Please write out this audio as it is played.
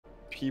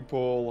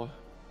people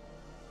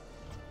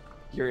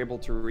you're able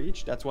to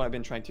reach. That's why I've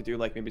been trying to do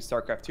like maybe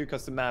StarCraft 2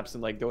 custom maps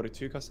and like Dota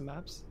 2 custom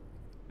maps.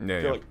 Yeah,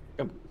 I feel like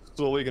I'm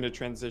slowly gonna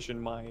transition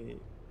my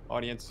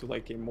audience to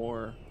like a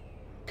more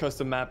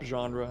custom map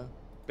genre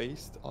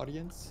based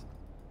audience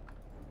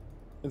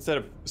instead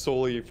of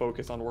solely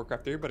focus on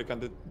Warcraft 3. But it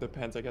kind of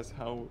depends, I guess,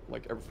 how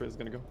like everything is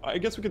gonna go. I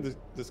guess we could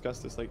discuss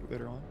this like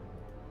later on.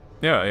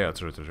 Yeah,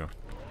 true.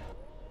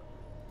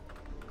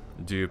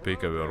 Do you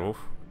pick a werewolf?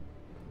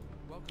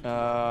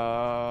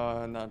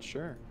 Not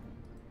sure.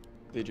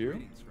 Did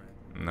you?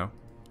 No.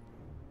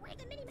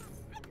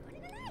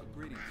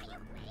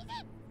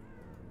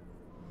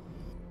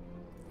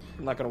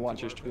 I'm not gonna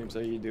watch your stream, so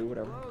you do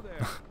whatever.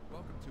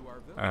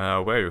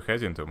 Where are you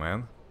heading to,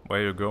 man? Where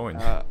are you going?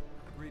 I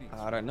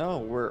don't know.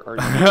 Where are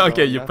you?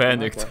 Okay, you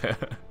panicked.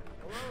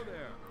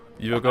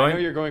 You were going? I know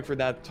you're going for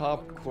that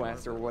top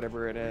quest or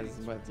whatever it is,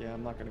 but yeah,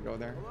 I'm not gonna go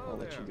there. I'll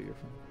let you do your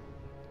thing.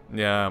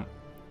 Yeah.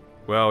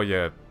 Well,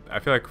 yeah. I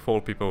feel like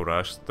 4 people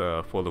rushed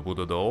for the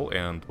Voodoo doll,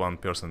 and 1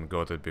 person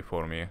got it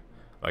before me,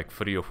 like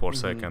 3 or 4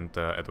 second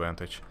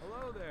advantage.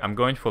 I'm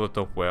going for the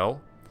top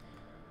well.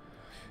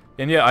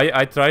 And yeah,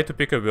 I tried to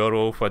pick a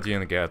werewolf, I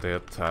didn't get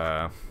it,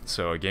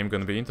 so game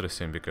gonna be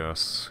interesting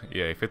because,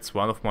 yeah, if it's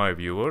one of my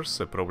viewers,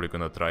 they're probably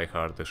gonna try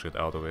hard the shit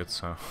out of it,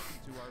 so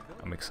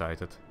I'm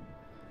excited.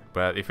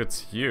 But if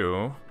it's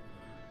you,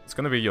 it's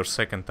gonna be your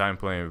second time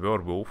playing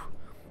werewolf,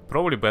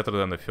 probably better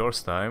than the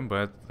first time,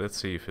 but let's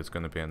see if it's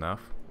gonna be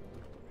enough.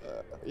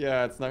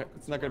 Yeah, it's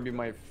not gonna be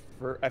my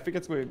first. I think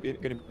it's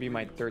gonna be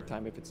my 3rd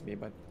time if it's me,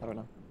 but I don't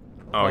know.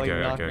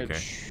 Okay.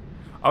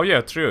 Oh yeah,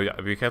 true. Yeah,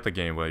 we had a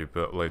game where you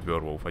played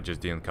werewolf. I just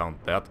didn't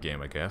count that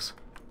game, I guess.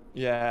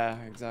 Yeah,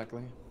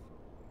 exactly.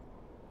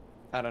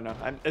 I don't know.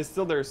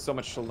 Still there's so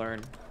much to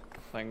learn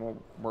playing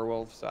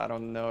werewolf, so I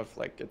don't know if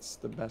like it's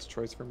the best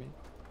choice for me.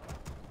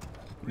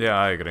 Yeah,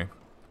 I agree.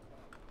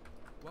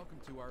 Welcome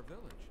to our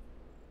village.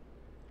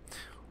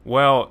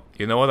 Well,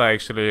 you know what? I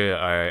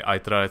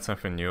tried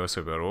something new as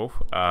a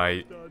werewolf.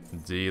 I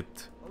did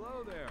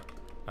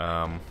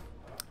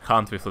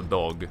hunt with a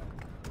dog.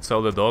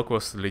 So the dog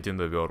was leading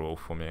the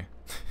werewolf for me.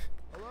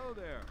 Hello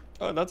there.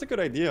 Oh, that's a good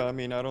idea. I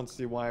mean, I don't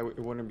see why it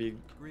wouldn't be.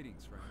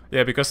 Greetings, friend.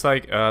 Yeah, because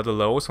like the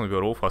levels on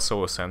werewolf are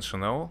so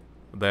essential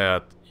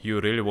that you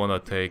really wanna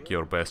take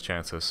your best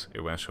chances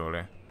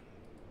eventually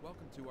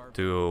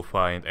to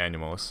find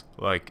animals.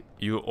 Like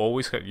you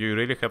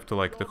really have to,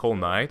 like, the whole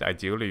night.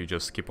 Ideally, you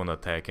just keep on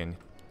attacking.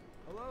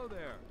 Hello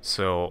there.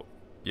 So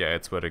yeah,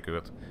 it's very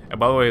good. And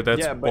by the way,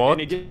 that's and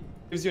it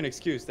gives you an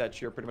excuse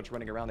that you're pretty much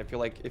running around. I feel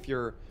like if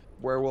you're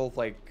werewolf,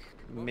 like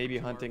maybe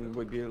hunting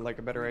would be like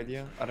a better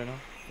idea. I don't know.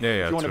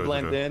 Yeah, if you want to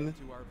blend true. in,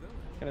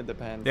 kind of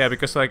depends. Yeah,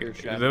 because like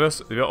there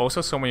were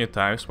also so many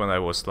times when I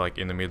was like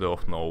in the middle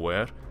of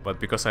nowhere, but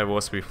because I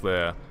was with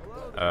the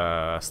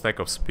stack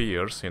of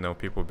spears, you know,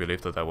 people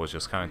believed that I was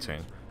just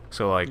hunting.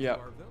 So like, yeah,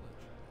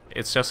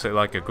 it's just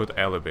like a good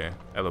alibi.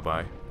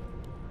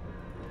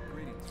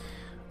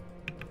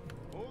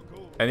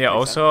 And yeah,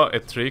 also a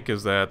trick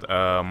is that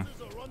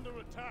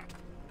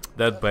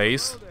that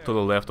base to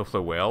the left of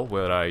the well,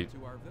 where I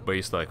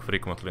base like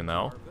frequently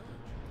now,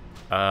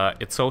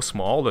 it's so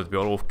small that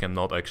werewolf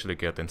cannot actually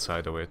get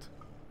inside of it.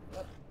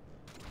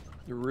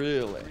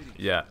 Really?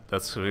 Yeah,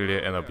 that's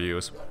really an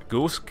abuse.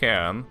 Goose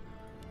can,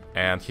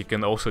 and he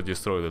can also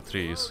destroy the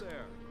trees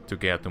to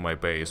get to my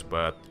base,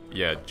 but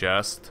yeah,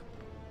 just...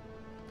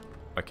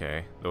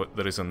 Okay,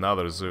 there is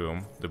another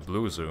zoom, the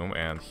blue zoom,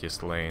 and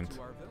he's lamed.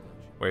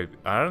 Wait,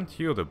 aren't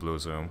you the blue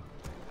zoom?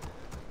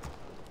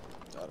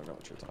 I don't know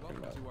what you're talking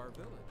about.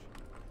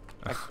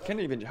 I can't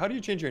even... How do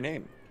you change your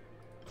name?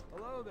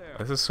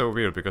 This is so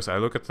weird, because I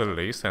look at the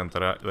list and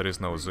there is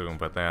no zoom,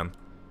 but then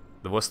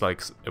there was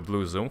like a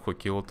blue zoom who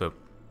killed the...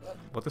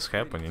 What is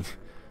happening?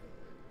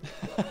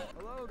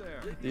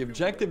 The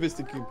objective is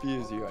to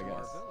confuse you, I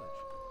guess.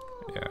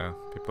 Yeah,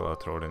 people are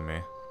trolling me.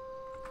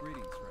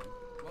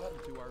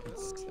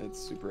 It's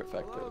super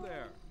effective.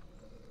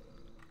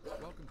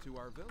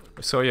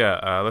 So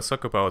yeah, let's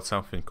talk about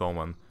something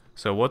common.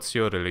 So what's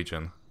your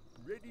religion?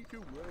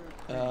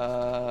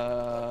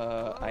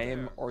 I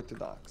am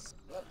Orthodox.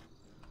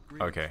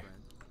 Okay.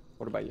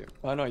 What about you?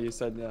 Oh no, you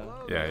said...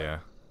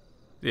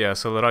 Yeah,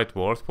 so the right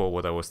word for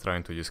what I was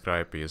trying to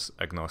describe is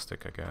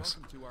agnostic, I guess.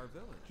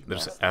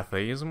 There's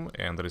atheism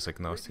and there is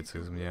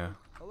agnosticism, yeah.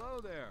 Hello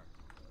there.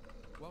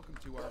 Welcome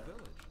to our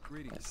village.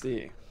 Greetings. I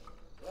see.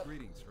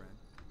 Greetings, friend.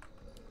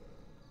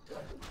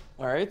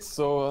 Alright,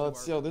 so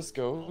let's see how this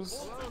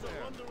goes.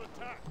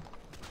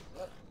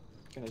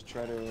 Gonna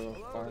try to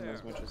farm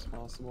as much as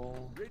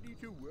possible.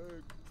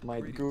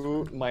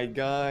 My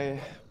guy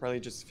probably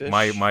just fish.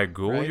 My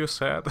ghoul, right? You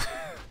said?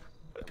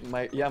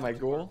 my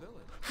ghoul.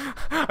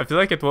 I feel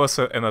like it was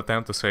an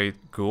attempt to say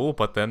ghoul,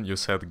 but then you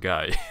said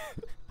guy.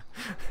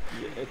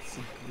 Yeah, it's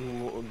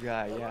ghoul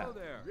guy, yeah.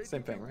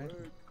 Same thing, right?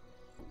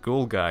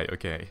 Ghoul guy,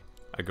 okay.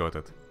 I got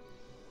it.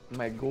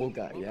 My ghoul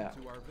guy, yeah.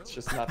 It's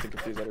just not to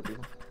confuse other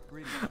people.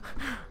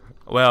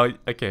 Well,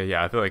 okay,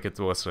 yeah, I feel like it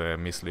was a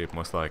mislead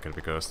most likely,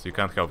 because you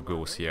can't have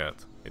ghouls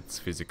yet. It's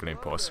physically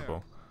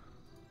impossible.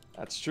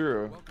 That's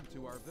true. Welcome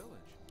to our village.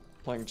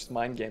 Playing just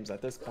mind games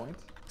at this point.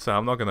 So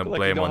I'm not gonna Feel like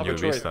blame don't on have you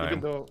a this choice, even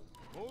time. though-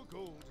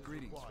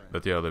 Greetings, friend.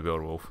 That you're the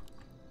werewolf.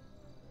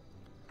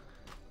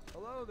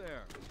 Hello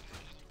there.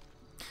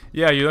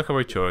 Yeah, you don't have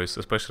a choice,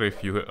 especially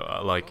if you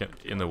like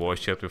in a voice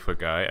chat with a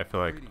guy. I feel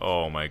like,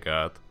 oh my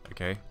god.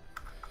 Okay.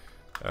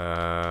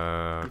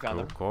 found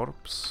him?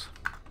 Corpse.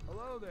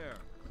 Hello there.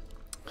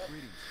 Greetings,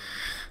 friend.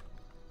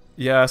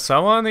 Yeah,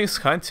 someone is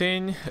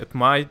hunting at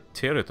my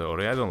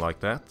territory. I don't like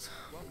that.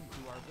 Welcome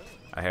to our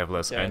village. I have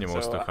less Yeah,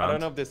 animals so to hunt. I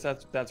don't know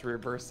if that's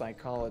reverse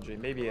psychology.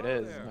 Maybe it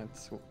is.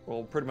 But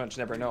we'll pretty much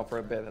never know for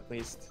a bit at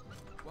least.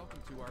 Welcome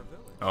to our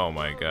village. Oh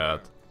my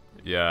god.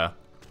 Yeah.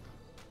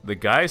 The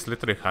guy is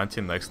literally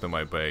hunting next to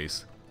my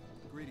base.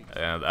 Greetings.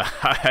 And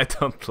I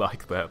don't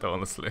like that,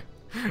 honestly.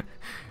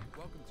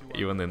 Welcome to our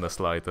Even in the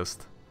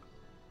slightest.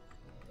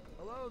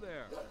 Hello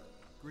there.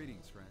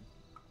 Greetings, friend.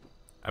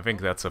 I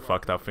think that's a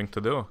fucked up thing to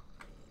do.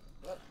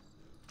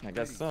 I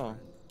guess so.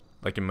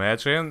 Like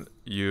imagine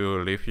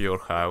you leave your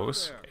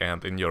house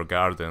and in your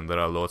garden there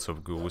are lots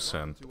of goose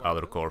and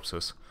other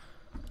corpses.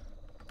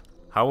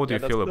 How would you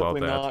that's feel about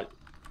definitely that? not-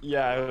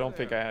 Yeah, I don't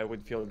think I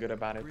would feel good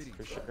about it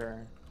for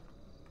sure.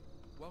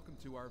 Welcome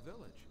to our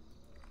village.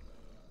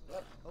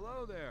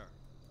 Hello there.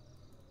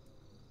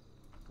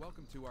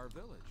 Welcome to our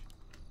village.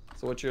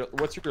 So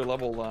what's your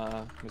level,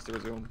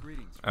 Mr. Zoom?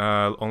 Greetings.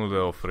 Only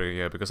level 3,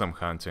 yeah, because I'm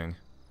hunting.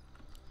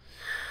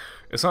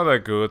 It's not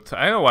that good.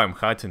 I know why I'm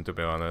hunting, to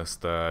be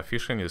honest.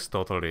 Fishing is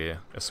totally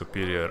a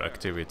superior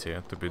activity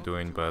to be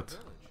doing, but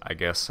I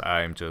guess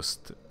I'm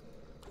just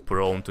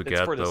prone to It's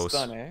get for the those.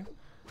 stun, eh?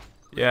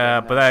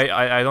 Yeah, but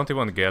I don't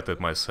even get it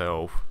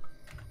myself.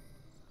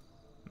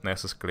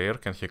 Ness is clear.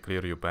 Can he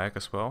clear you back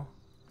as well?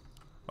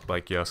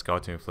 Like you're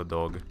scouting with the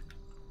dog.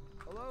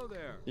 Hello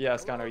there. Yeah, Hello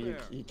Scanner, you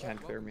there.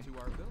 can't clear me. Welcome to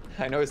our village.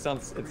 I know it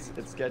sounds it's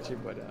sketchy,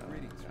 but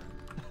Greetings, friend.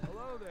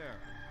 Hello there.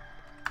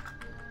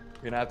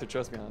 you're gonna have to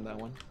trust me on that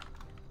one.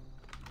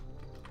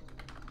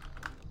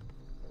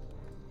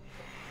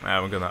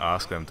 I'm gonna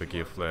ask them to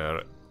give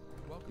their...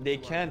 Welcome They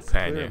to our can't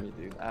Penny. clear me,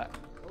 dude.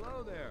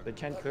 Hello there. They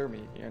can't clear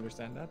me. You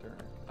understand that? Or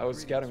I was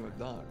scouting with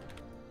dog.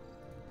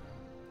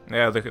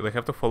 Yeah, they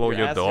have to follow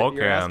your dog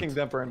You're asking and...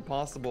 them for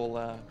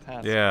impossible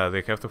tasks. Yeah,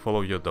 they have to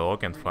follow your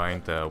dog and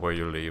find where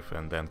you live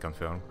and then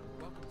confirm.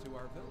 Welcome to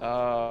our village.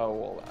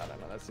 Well, I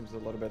don't know. That seems a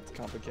little bit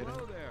complicated.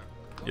 Hello there.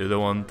 You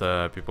don't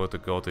want people to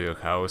go to your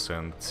house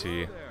and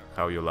see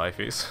how your life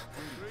is.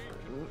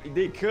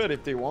 They could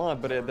if they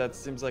want, but that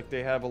seems like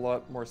they have a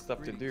lot more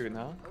stuff to do,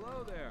 no?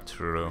 Hello there.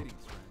 True.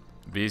 Greetings,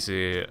 friend.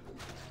 Busy...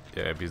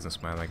 Yeah,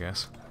 businessman, I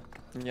guess.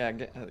 Yeah,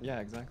 yeah,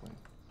 exactly.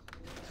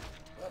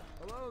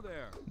 Hello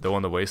there. Don't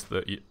want to waste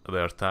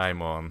their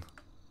time on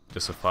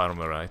just a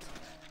farmer, right?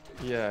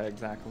 Yeah,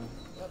 exactly.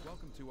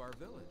 Welcome to our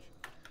village.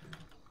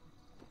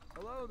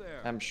 Hello there.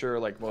 I'm sure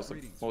like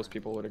most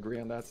people would agree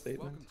on that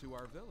statement. Welcome to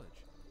our village.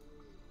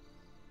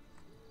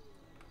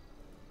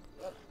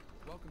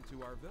 Welcome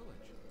to our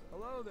village.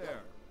 Hello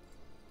there.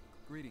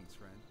 Greetings,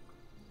 friend.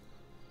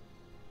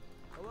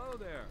 Hello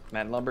there.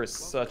 Man, lumber is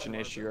such an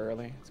issue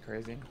early. It's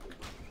crazy.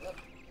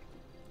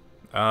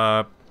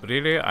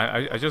 Really?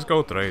 I just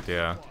go trade,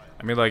 yeah.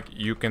 I mean, like,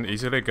 you can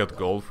easily get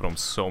gold from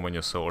so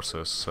many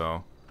sources,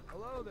 so...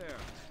 Hello there.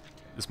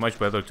 It's much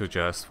better to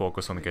just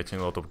focus on getting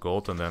a lot of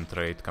gold and then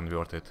trade,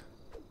 convert it.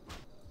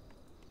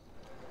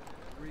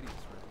 Greetings,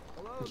 friend.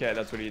 Hello Okay, there.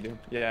 that's what you do.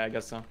 Yeah, I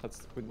guess so.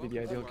 That's would be the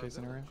Welcome to ideal our case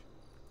scenario. village.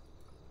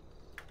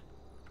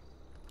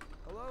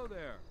 Hello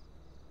there.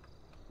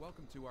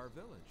 Welcome to our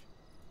village.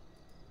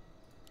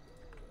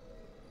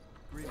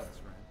 Greetings,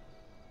 friend.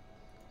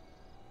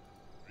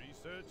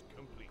 Research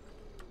complete.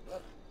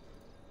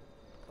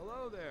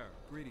 Hello there.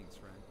 Greetings,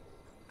 friend.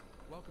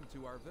 Welcome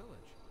to our village.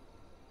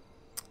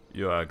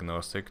 You are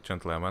agnostic,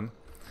 gentleman.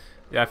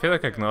 Yeah, I feel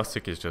like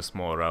agnostic is just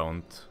more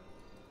around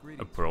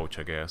Greetings. approach,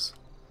 I guess,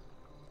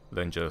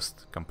 than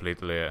just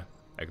completely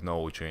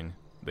acknowledging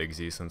the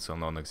existence or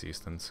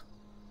non-existence.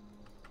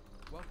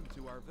 Welcome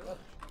to our village.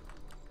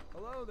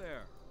 Hello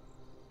there.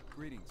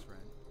 Greetings,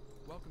 friend.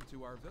 Welcome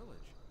to our village.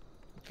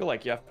 I feel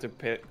like you have to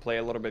play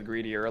a little bit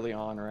greedy early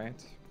on,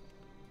 right?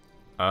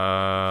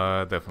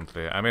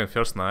 Definitely. I mean,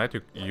 first night,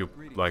 you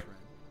Greetings, like, friend.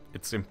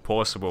 it's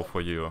impossible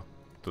for you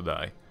to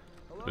die.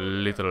 Hello there.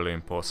 Literally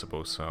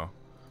impossible, so...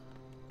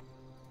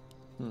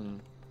 Hmm.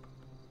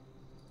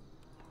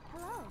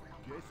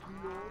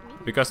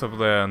 Because of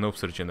the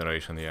noobs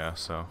regeneration, yeah,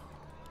 so...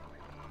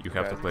 You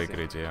have Okay, to play I see.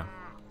 greedy, yeah.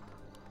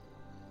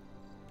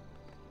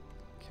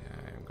 Okay,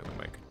 I'm gonna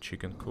make a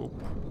chicken coop.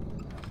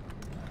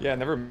 Yeah, I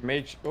never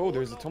made. Oh,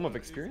 there's a Tome of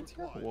Experience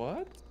here?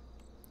 What?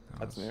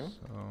 That's new.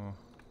 So...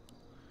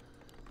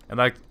 And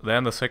like,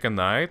 then the second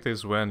night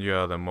is when you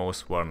are the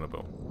most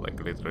vulnerable.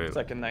 Like, literally...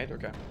 Second night?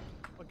 Okay.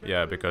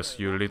 Yeah, because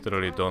you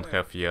literally don't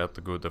have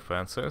yet good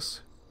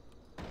defenses.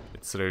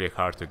 It's really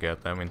hard to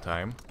get them in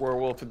time.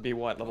 Werewolf would be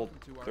what, level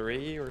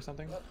 3 or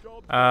something?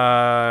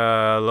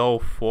 Low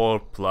 4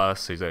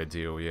 plus is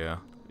ideal, yeah.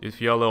 If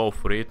you're level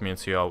 3, it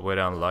means you are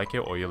very unlucky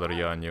or either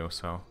you are new,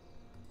 so...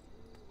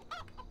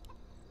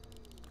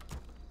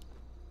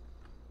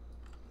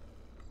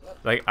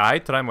 Like, I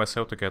try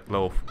myself to get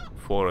level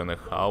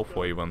 4.5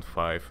 or even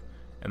 5.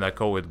 And I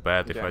call it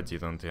bad if I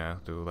didn't, yeah,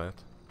 do that.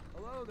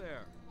 Hello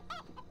there.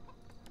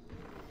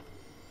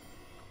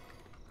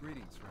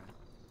 Greetings, friend.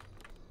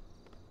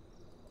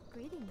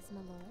 Greetings,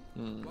 my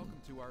lord.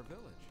 Welcome to our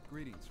village.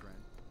 Greetings, friend.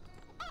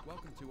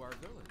 Welcome to our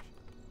village.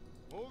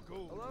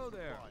 Hello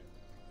there.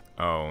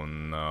 Oh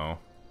no.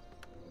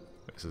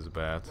 This is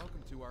bad.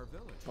 Welcome to our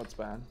village. What's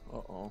bad?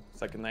 Uh-oh.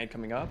 Second night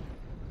coming up?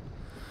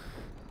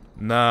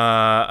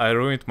 Nah, I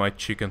ruined my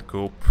chicken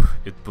coop.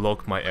 It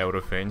blocked my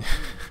everything.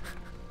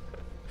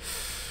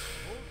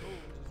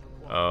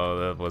 Oh,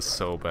 that was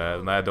so bad.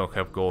 And I don't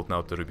have gold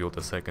now to rebuild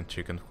a second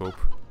chicken coop.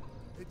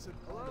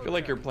 I feel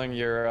like you're playing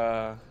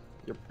your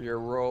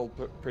role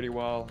pretty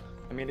well.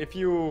 I mean, if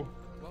you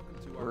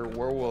were a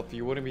werewolf,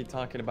 you wouldn't be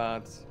talking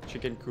about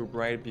chicken coop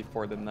right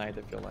before the night,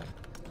 I feel like.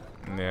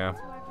 Yeah,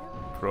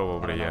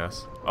 probably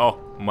yes. Oh,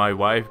 my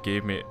wife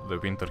gave me the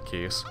winter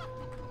keys.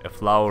 A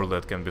flower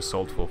that can be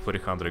sold for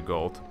 300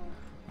 gold.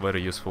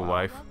 Very useful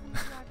wife.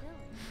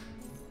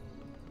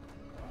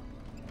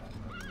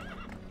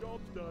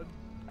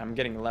 I'm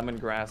getting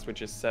lemongrass,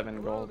 which is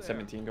 7 gold,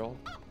 17 gold.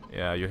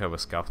 Yeah, you have a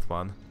scuffed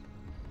one.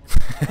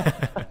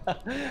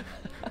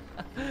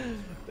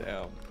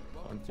 Damn.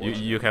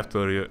 You have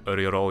to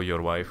re-roll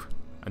your wife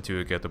until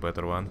you get a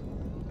better one.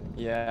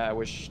 Yeah, I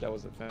wish that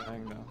was a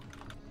thing, though.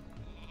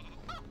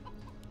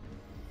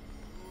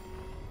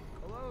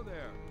 Hello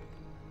there.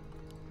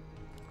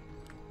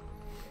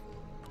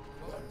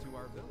 Welcome to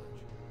our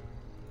village.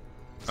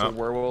 So Oh.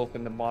 werewolf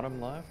in the bottom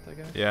left, I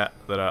guess? Yeah,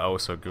 there are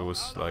also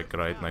goose like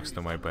right next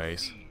to my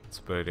base. It's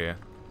pretty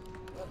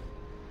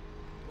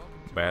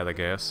bad, I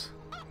guess.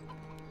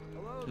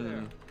 Hello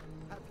there.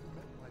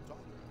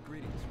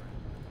 Greetings,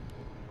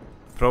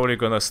 friend. Probably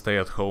gonna stay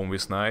at home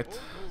this night.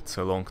 It's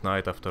a long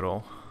night after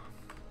all.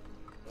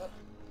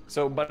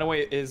 So, by the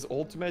way, his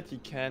ultimate, he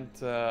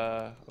can't,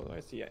 oh,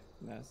 I see it.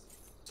 Yes.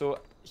 So,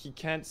 he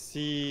can't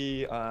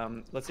see,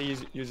 let's say you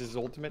use his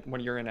ultimate when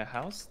you're in a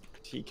house,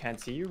 he can't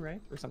see you, right?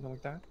 Or something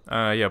like that?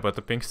 Yeah, but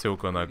the ping's still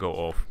gonna go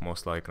off,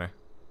 most likely.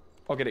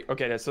 Okay,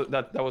 okay, so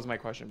that was my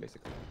question,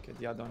 basically. Okay,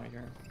 yeah, don't I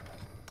hear?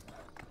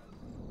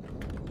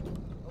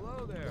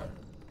 Hello there.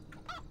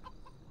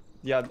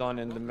 Yeah, done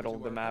in the middle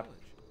of the map.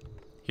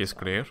 He's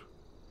clear?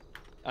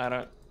 I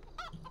don't...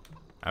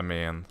 I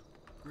mean,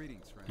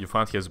 Greetings, friend. you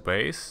found his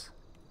base?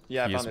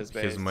 Yeah, I He's found his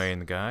base. his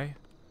main guy?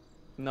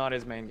 Not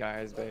his main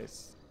guy, his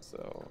base.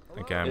 So...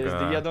 Okay, I'm Is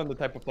gonna... Diadon the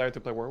type of player to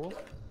play werewolf?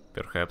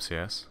 Perhaps,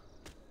 yes.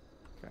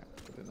 Okay,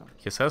 good to know.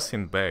 He says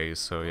in base,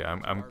 so yeah,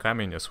 I'm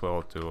coming as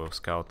well to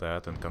scout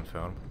that and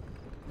confirm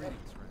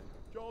Greetings, friend.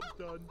 Job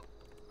done.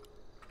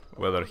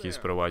 whether he's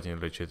providing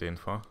legit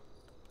info.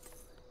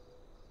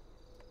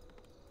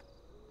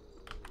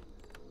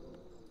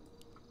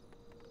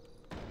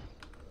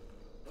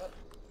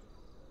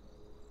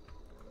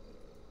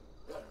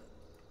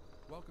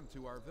 Welcome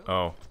to our village.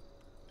 Oh.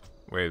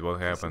 Wait, what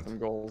Some happened?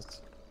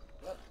 goals.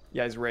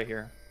 Yeah, he's right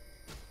here.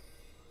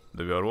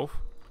 The werewolf?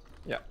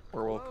 Yeah,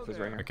 werewolf is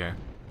right here. Okay.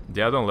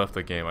 Diadon left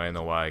the game, I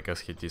know why, I guess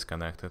he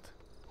disconnected.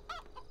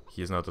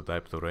 He's not the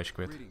type to rage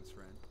quit. Greetings,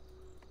 friend.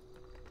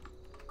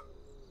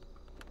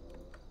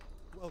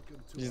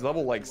 He's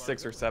level like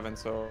 6 or 7,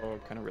 so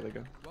kind of really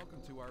good. Welcome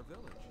to our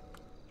village.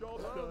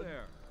 Hello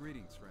there.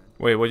 Greetings, friend.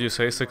 Wait, what did you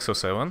say, 6 or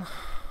 7?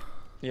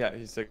 Yeah,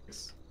 he's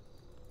 6.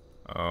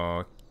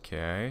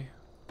 Okay.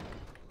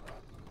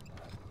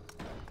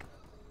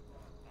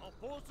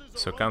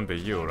 So can't be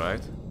you,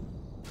 right?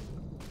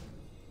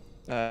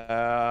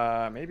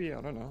 Maybe,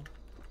 I don't know.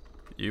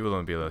 You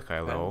wouldn't be that high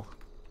level.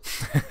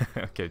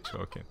 Okay,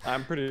 joking.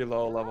 I'm pretty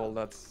low level,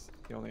 that's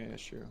the only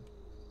issue.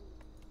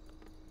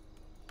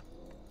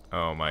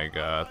 Oh my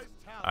god.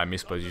 I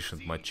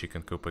mispositioned my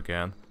chicken coop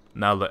again.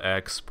 Now the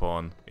eggs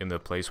spawn in the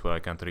place where I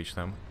can't reach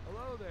them.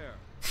 Hello there.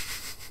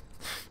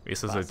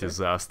 This is a Classic.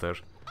 disaster.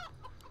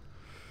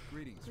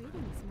 Greetings,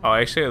 friend. Oh,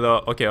 actually,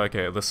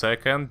 okay. The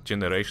second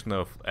generation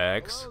of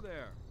eggs, Hello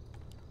there.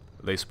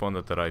 they spawn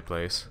at the right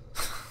place.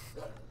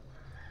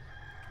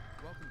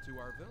 Welcome to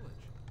our village.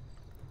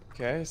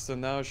 Okay, so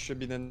now should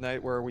be the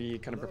night where we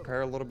kind of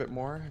prepare a little bit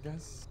more, I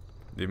guess.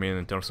 Do you mean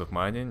in terms of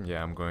mining?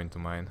 Yeah, I'm going to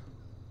mine.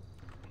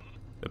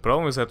 The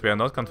problem is that we are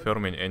not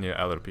confirming any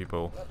other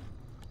people.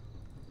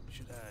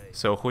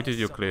 So who did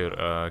you clear?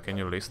 Can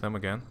you list them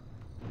again?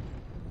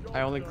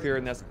 I only clear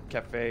Nest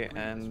Cafe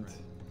and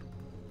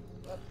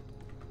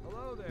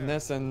Hello there.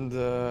 Ness and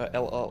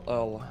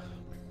LLL.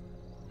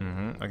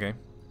 Mm-hmm, okay.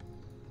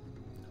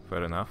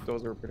 Fair enough.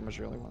 Those are pretty much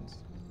the only ones.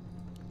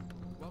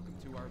 Welcome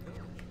to our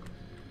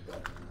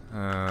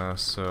village.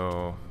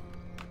 So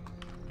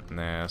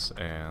Ness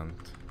and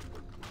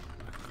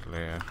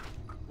Claire.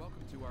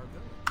 Welcome to our village.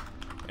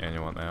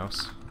 Anyone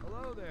else?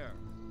 Hello there.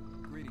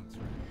 Greetings,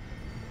 friend.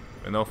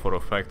 We know for a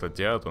fact that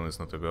Diadon is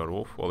not a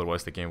werewolf,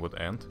 otherwise the game would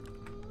end.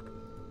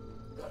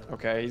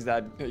 Okay, he's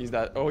that,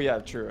 oh yeah,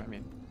 true, I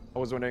mean. I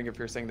was wondering if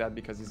you're saying that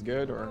because he's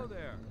good Hello or...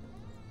 there.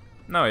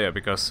 No, yeah,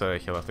 because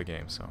he left the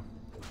game, so.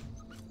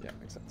 Yeah,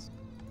 makes sense.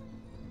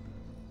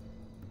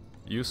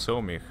 You saw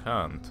me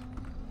hunt.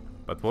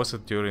 But was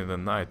it during the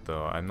night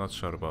though? I'm not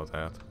sure about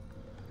that.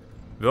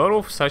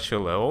 Werewolf such a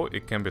level,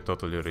 it can be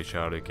totally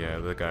recharging. Yeah,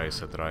 the guy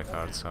is a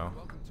tryhard, so.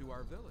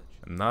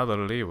 Another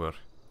lever.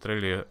 It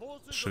really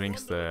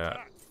shrinks the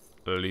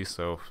list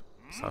of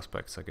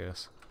suspects, I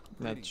guess.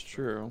 That's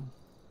true.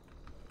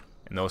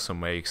 And also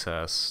makes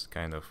us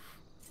kind of...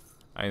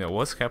 I know,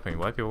 what's happening?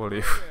 Why people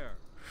leave?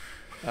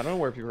 I don't know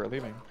where people are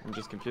leaving. I'm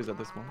just confused at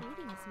this moment.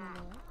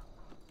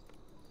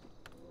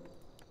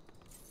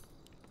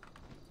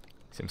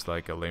 Seems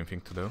like a lame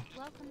thing to do.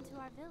 Welcome to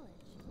our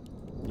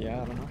village.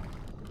 Yeah, I don't know.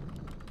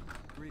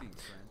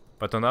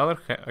 But on the other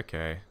hand,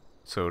 okay,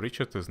 so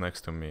Richard is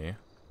next to me,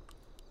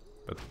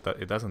 but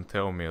it doesn't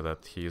tell me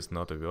that he is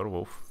not a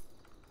werewolf.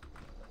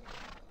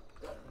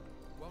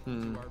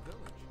 Welcome to our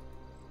village.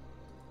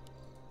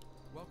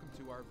 Welcome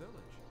to our village.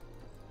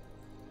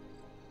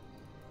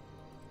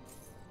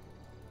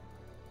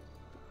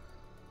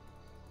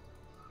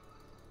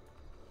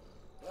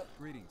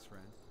 Greetings,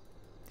 friend.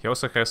 He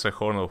also has a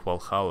Horn of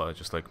Valhalla,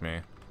 just like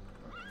me.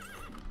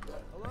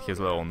 And he's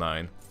level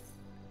 9.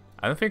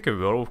 I don't think a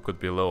werewolf could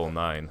be level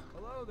 9.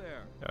 Hello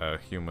there.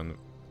 Human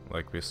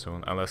like this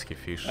soon, unless he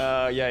fish.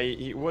 Yeah,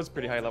 he was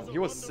pretty high level. He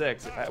was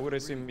 6. I would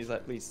assume he's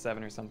at least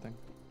 7 or something.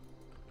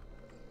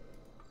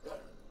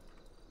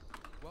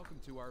 Welcome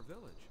to our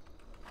village.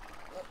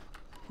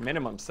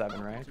 Minimum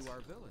 7, right? To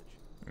our village.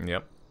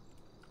 Yep.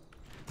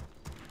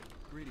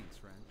 Greetings,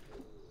 friend.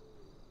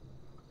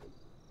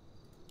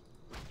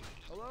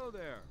 Hello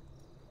there.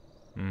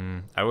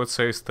 I would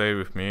say stay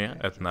with me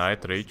at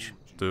night, Rich,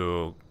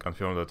 to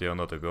confirm that you're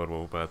not a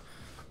werewolf, but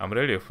I'm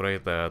really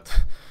afraid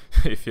that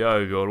if you're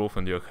a werewolf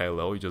and you're high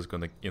level, you're just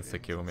gonna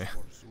insta-kill me.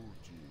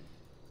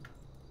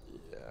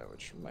 Yeah,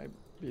 which might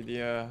be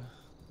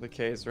the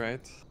case,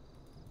 right?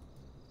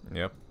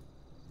 Yep.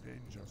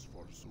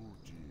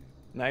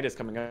 Night is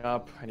coming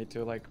up. I need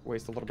to like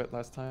waste a little bit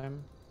less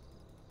time.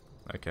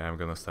 Okay, I'm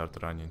gonna start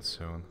running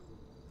soon.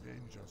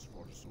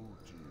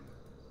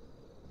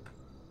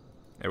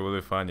 It would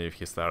be funny if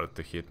he started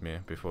to hit me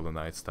before the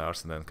night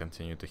starts and then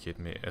continue to hit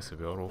me as a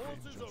werewolf.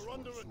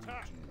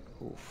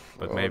 Oof.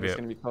 But maybe it's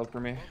gonna be close for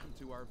me. Welcome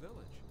to our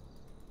village.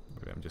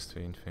 Maybe I'm just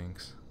doing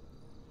things.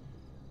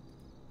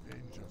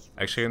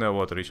 Actually, you know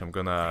what, Rich?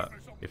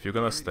 If you're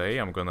gonna stay,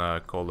 I'm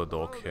gonna call the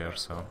dog here,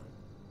 so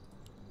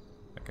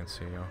I can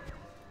see you.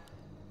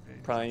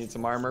 Probably need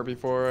some armor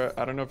before.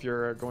 I don't know if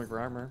you're going for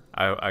armor.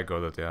 I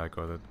got it. Yeah, I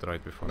got it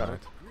right before Got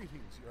night. it.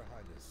 Greetings, Your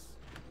Highness.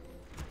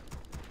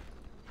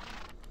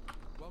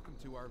 Welcome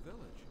to our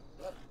village.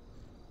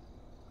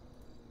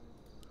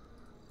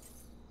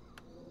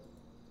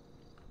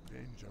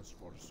 Vengeance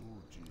for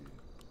Surgi.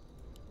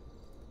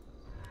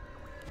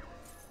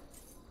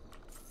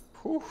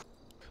 Whew.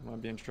 I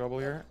might be in trouble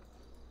here.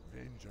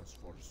 Vengeance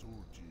for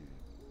Surgi.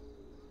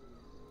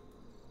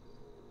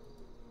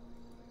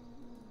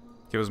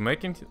 He was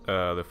making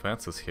the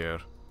fences here.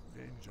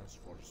 Vengeance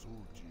for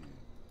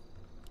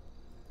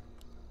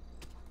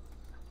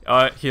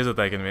Surgi. He's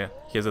attacking me.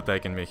 He's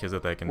attacking me. He's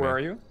attacking me. Where are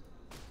you?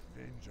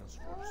 Vengeance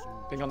for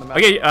Surgi. Being on the map.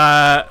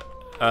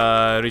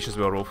 Okay, Rich is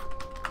werewolf.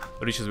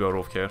 Rich is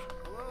werewolf here.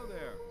 Hello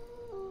there.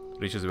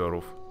 Rich is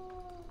werewolf.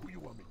 Who you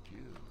want me to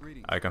kill?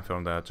 Greetings. I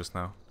confirmed that just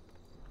now.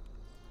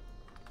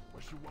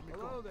 Where you want me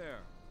Hello go? there.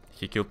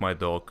 He killed my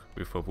dog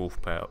with a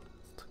wolf pelt.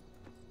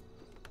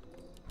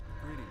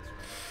 Greetings,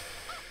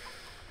 friend.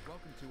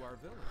 Welcome to our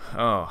village.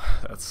 Oh,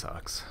 that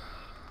sucks.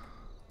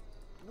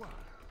 Why?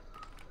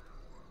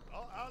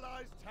 Our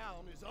allies'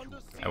 town is under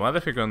siege. I wonder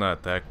if he's gonna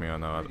attack me or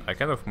not. I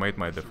kind of made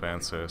my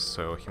defenses,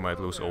 so he might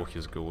lose all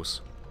his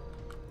goose.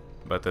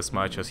 But as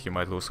much as he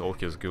might lose all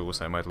his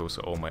goose, I might lose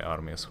all my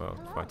army as well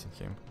fighting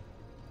him.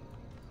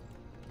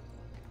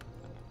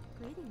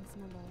 Greetings,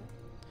 my lord.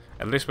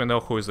 At least we know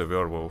who is the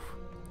werewolf.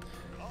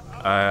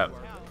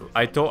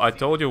 I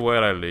told you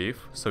where I live,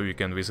 so you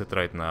can visit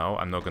right now.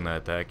 I'm not gonna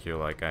attack you,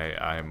 like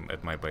I'm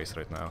at my base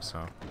right now,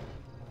 so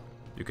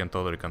you can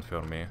totally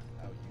confirm me.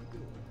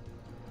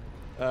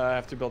 I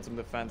have to build some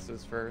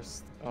defenses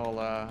first.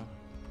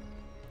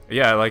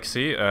 Yeah, like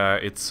see,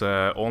 it's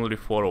only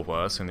 4 of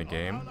us in the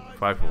game,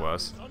 5 of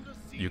us.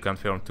 You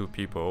confirm 2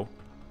 people,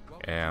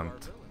 and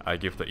I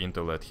give the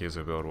intel that he's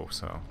a werewolf,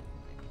 so...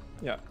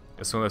 Yeah.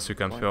 As soon as you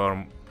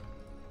confirm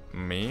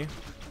me,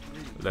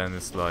 then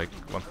it's like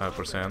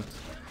 100%.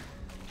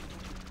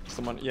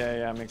 Someone.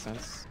 Yeah, makes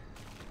sense.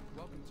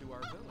 Welcome to our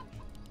village.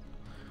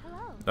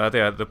 Hello. But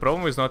yeah, the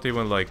problem is not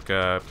even like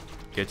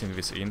getting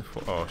this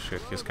info. Oh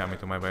shit, he's coming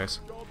to my base.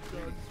 Welcome to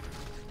our village.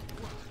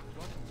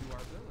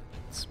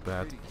 It's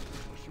bad.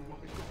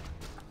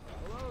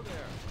 Hello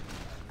there.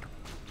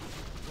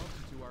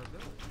 Welcome to our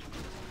village.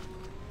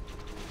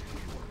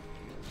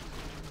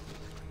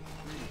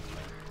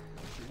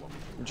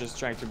 I'm just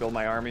trying to build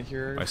my army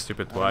here. My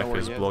stupid I don't know wife where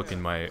is he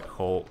blocking my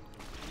whole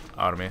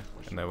army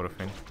and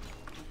everything.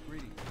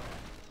 Greetings.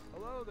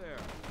 Hello there.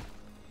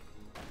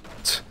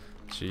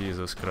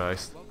 Jesus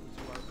Christ. Welcome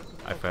to our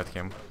village. I fed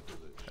him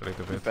a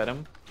little You bit. fed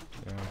him.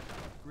 Yeah.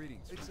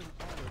 Greetings. It's an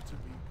honor to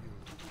meet you.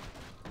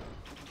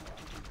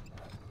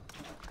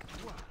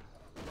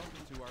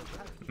 Welcome to our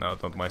village. No,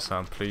 not my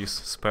son, please.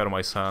 Spare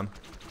my son.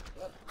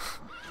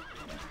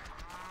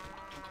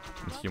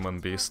 Human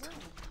beast.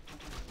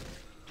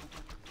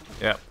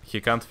 Yeah, he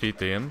can't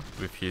fit in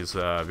with his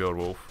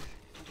werewolf.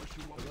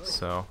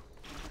 So...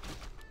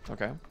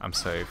 Okay. I'm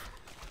safe.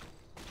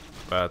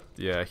 But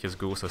yeah, his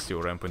ghouls are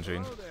still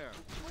rampaging.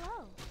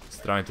 Hello. He's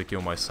trying to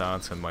kill my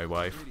sons and my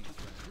wife.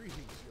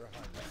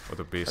 What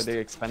a Are beast. they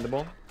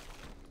expendable?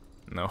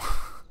 No.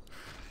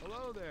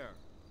 Hello there.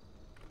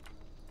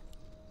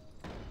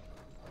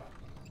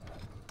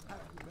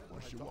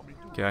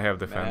 Okay, I have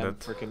Man, defended.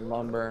 freaking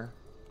lumber.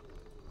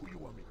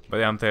 But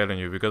yeah, I'm telling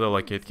you, we gotta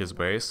locate his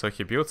base. So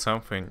he built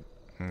something.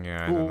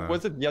 Yeah, I Who don't know.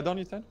 was it? Yadon,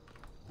 you said?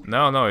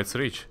 No, it's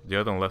Rich. The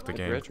other one left the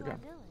Welcome game. Rich, to okay. our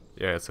village.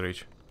 Yeah, it's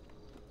Rich.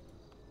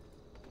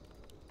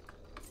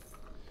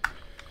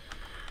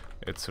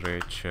 It's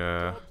Rich.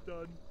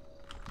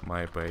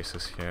 My base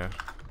is here.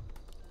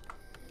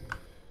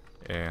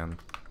 And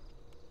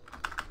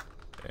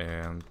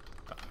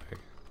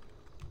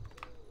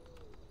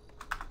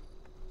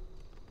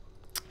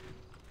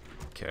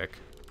Keck.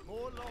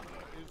 More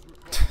lumber is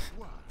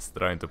required. He's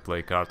trying to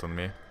play card on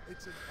me.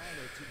 It's an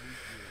honor to meet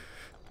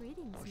you.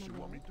 Greetings, What my you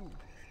want me lord.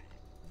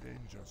 to do?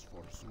 Vengeance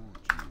pursued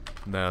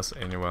you. Does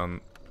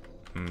anyone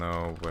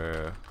know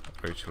where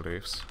Rich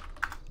lives?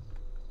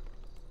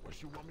 Where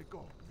you want me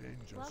go?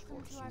 Vengeance Welcome to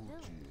our pursued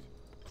village. you.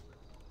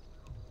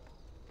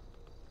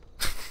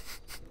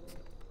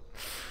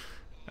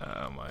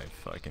 Oh my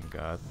fucking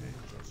god.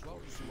 Vengeance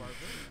pursued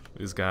you.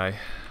 This guy.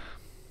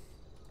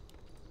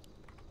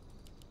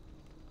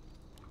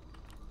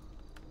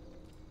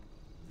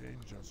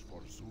 Vengeance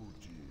pursued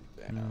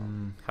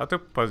you. How to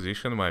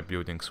position my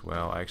buildings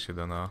well? I actually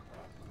don't know.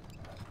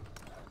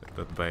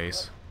 That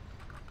base.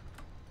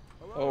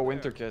 Oh,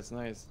 winter kits,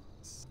 nice.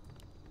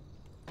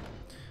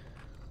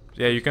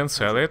 Yeah, you can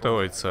sell it,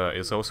 or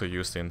it's also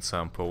used in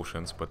some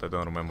potions, but I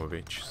don't remember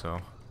which.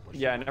 So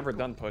Yeah, I never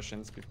done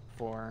potions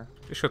before.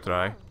 you should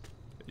try.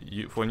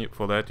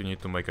 For that you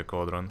need to make a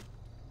cauldron.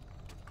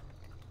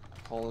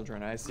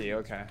 Cauldron, I see,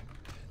 okay.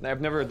 Now,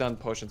 I've never done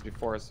potions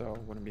before, so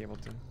wouldn't be able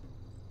to.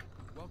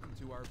 Welcome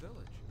to our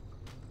village.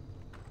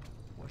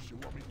 What you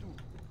want me to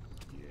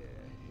do? Yeah.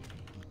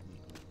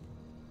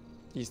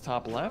 He's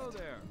top left?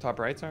 there. Top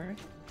right, sorry?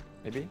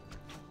 Maybe?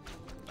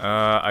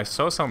 I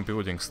saw some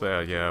buildings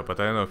there, yeah, but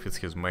I don't know if it's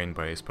his main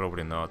base.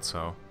 Probably not.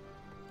 So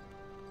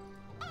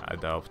I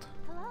doubt.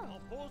 Hello. Our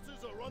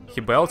forces are under He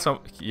built some,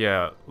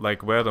 yeah,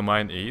 like where the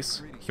mine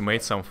is. He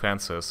made some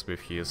fences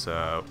with his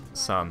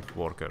son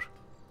worker,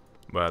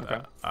 but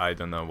Okay. I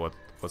don't know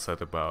what's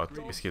that about.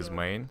 Is his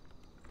main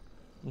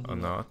or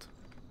not?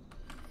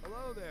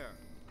 Hello there.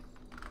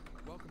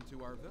 Welcome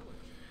to our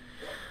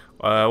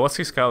village. What's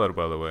his color,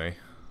 by the way?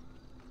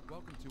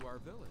 Welcome to our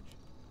village.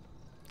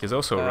 He's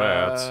also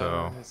red,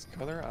 so His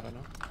color? I don't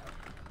know.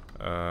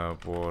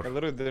 I or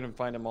literally didn't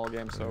find him all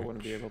game, so I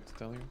wouldn't be able to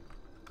tell you.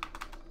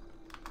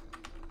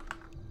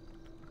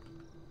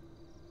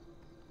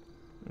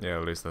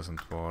 yeah, this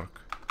doesn't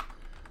work.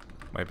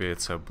 Maybe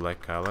it's a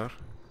black color.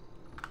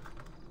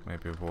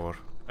 Maybe war.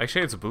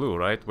 Actually, it's blue,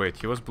 right? Wait,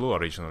 he was blue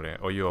originally,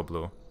 or you are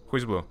blue? Who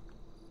is blue?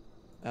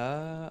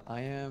 I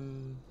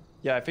am...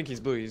 Yeah, I think he's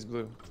blue, he's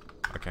blue.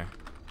 Okay.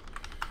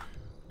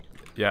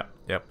 Yeah,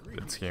 yep,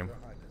 it's him.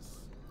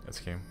 It's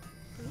him.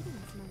 Greetings,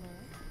 my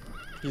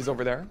lord. He's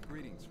over there.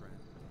 Greetings,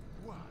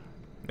 friend.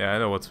 Yeah, I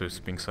know what's this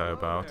pink side Hello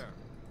about. there.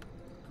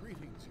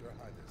 Greetings, Your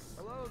Highness.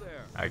 Hello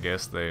there. I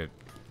guess they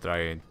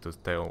trying to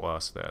tell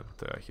us that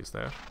he's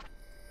there.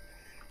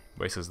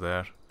 Base is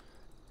there.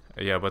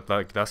 Yeah, but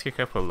like, does he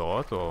have a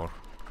lot, or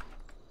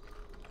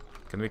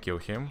can we kill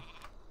him?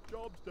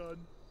 Job's done.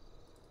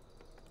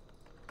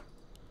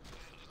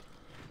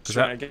 Cause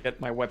Trying to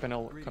get my weapon,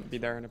 I'll be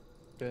there in a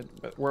bit.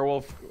 But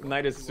Werewolf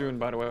night is soon,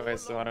 by the way,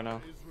 so I don't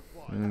know. Is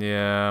required.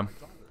 Yeah,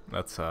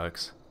 that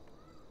sucks.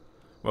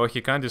 Well,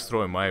 he can't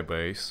destroy my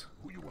base,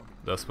 Who you want me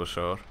that's for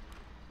sure.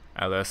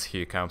 Unless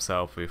he comes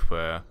out with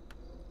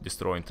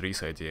destroying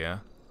trees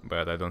idea,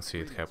 but I don't see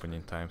it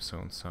happening time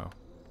soon, so...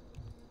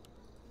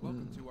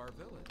 Welcome to our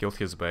village. Killed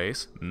his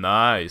base.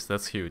 Nice,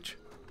 that's huge.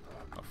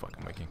 Oh fuck,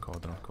 I'm making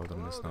cauldron.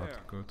 Cauldron is Hello not there.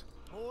 good.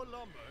 More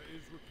lumber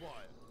is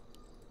required.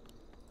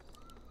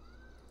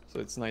 So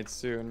it's night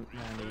soon,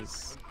 and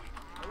he's...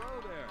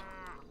 Hello there.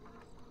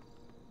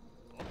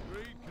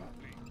 Upgrade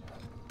complete.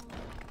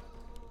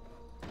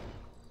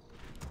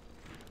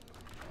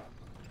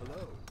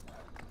 Hello.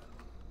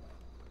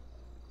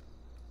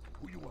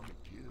 Who you want me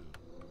to kill?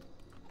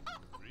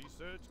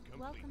 Research complete.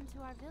 Welcome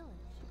to our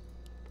village.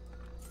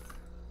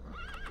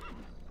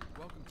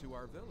 Welcome to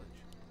our village.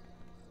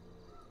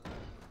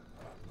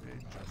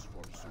 Vengeance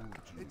pursued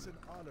you. It's an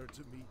honor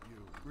to meet you.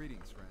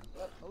 Greetings, friend.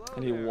 Hello I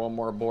need there. one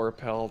more boar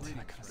pelt.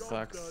 That kinda Job's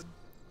sucks. done.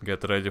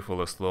 Get ready for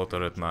the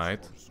slaughter at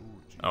night. Pursued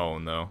you. Oh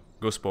no.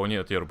 Go spawn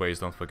at your base,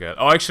 don't forget.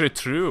 Oh, actually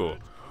true!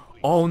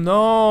 Oh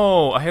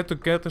no! I had to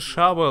get a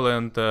shovel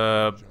and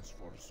Vengeance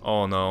pursued.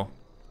 oh no.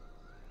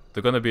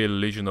 There's gonna be a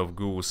legion of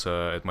ghouls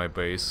at my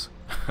base.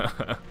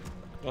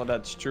 Oh,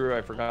 that's true,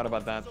 I forgot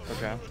about that.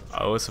 Okay.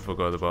 I also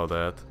forgot about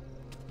that.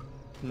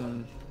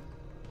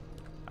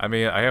 I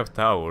mean, I have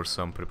towers,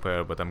 so I'm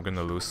prepared, but I'm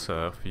gonna lose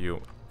a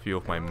few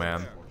of my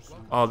men.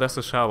 Oh, that's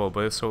a shovel,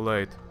 but it's so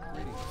late.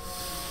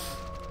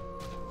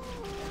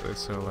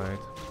 It's so late.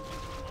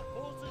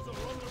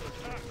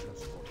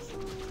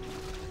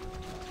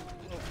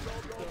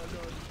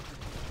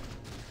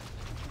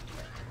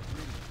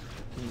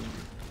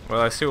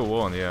 Well, I still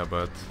won, yeah,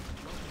 but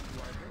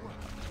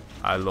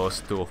I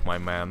lost 2 of my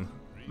men.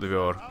 They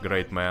were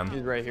great men.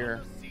 He's right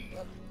here.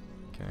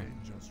 Okay.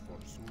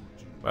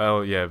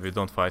 Well, yeah, we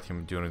don't fight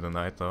him during the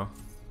night, though.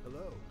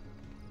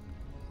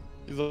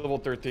 He's level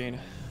 13.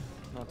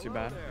 Not too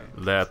bad.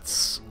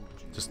 That's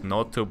just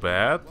not too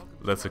bad.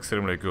 That's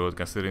extremely good,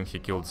 considering he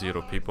killed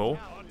 0 people.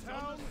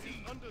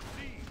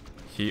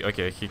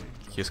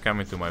 He's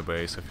coming to my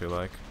base, I feel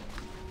like.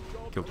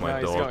 Killed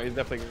my dog. He's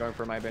definitely going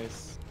for my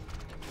base.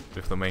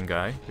 With the main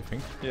guy, you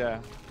think? Yeah.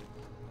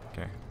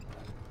 Okay.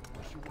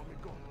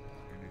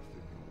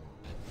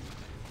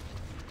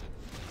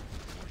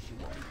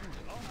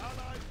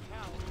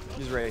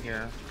 He's right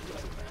here.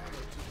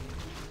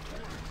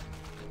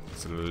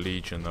 It's a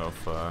legion of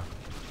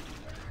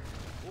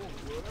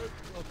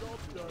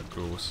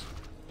ghouls.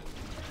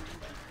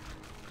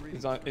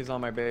 He's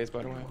on my base,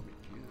 by the way.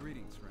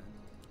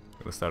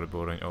 Gonna start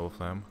boarding all of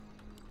them.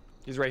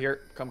 He's right here.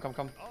 Come.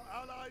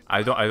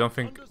 I don't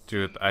think,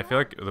 dude. I feel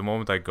like the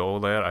moment I go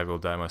there, I will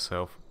die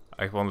myself.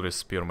 I have only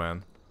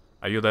spearman.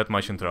 Are you that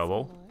much in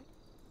trouble?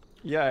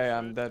 Yeah,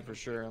 I'm dead for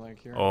sure.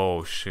 Like here.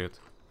 Oh shit!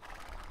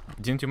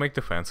 Didn't you make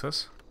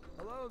defenses?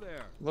 Hello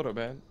there. A little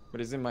bit, but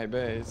he's in my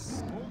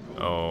base.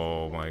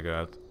 Oh my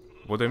god!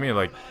 What do you mean?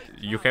 Like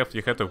you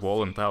had the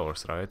wall and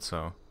towers, right?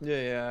 So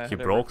Yeah. he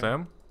broke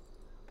them.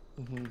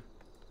 Mhm.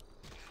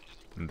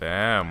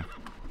 Damn.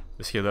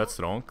 Is he that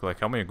strong? Like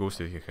how many ghouls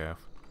did he have?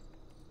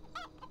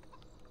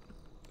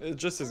 It's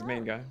just his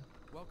main guy.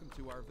 Welcome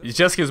to our It's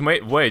just his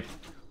main. Wait,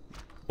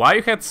 why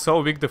you had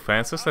so weak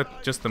defenses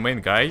that just the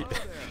main guy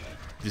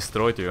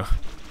destroyed you?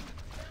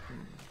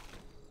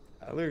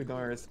 I literally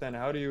don't understand.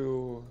 How do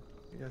you?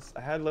 I guess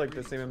I had like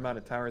the same amount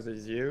of towers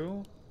as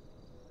you.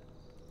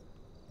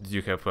 Did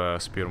you have a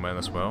spearman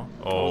as well?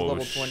 I was Oh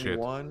level shit!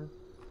 21.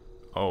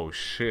 Oh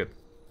shit!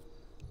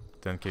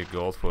 10k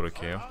gold for a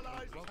kill.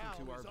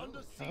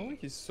 I don't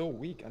think he's so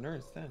weak. I don't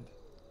understand.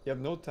 You have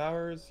no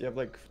towers. You have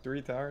like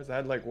 3 towers. I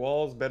had like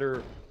walls,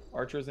 better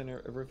archers, and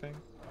everything.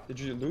 Did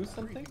you lose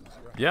something?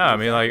 Yeah, I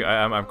mean, like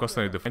I'm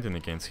constantly defending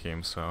against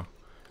him, so.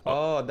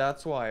 Oh,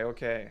 that's why.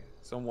 Okay.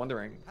 So I'm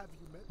wondering.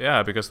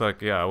 Yeah, because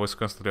like I was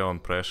constantly on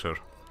pressure,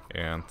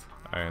 and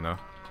I don't know,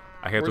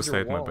 I had Where's to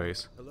your stay at my wall?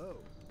 base.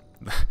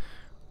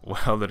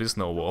 Well, there is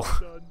no wall.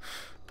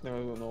 No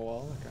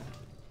wall.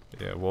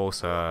 Okay. Yeah,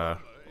 walls are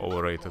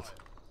overrated.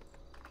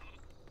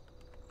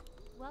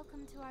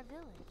 Welcome to our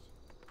village.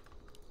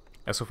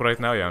 As of right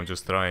now, yeah, I'm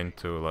just trying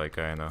to like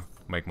I don't know,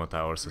 make my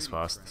towers as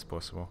fast as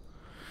possible.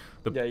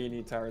 Yeah, you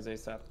need towers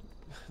ASAP.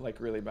 Like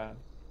really bad.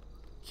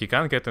 He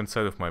can't get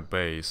inside of my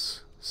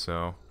base,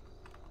 so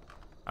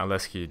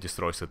unless he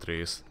destroys the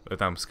trees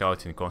that I'm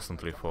scouting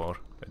constantly for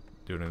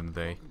during the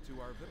day.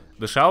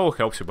 The shovel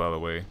helps you, by the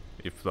way.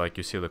 If like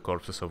you see the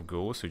corpses of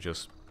ghouls, you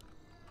just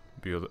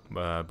bury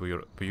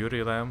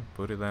them.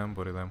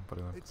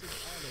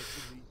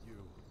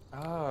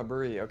 Ah,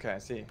 bury. Okay, I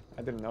see.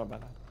 I didn't know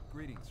about that.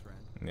 Greetings, friend.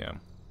 Yeah.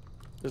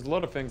 There's a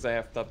lot of things I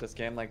effed up this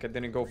game. Like I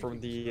didn't go for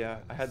the.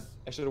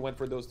 I should have went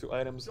for those 2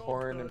 items,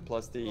 horn and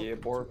plus the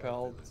boar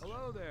pelt.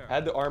 Hello there. I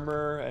had the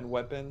armor and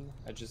weapon.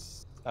 I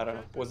don't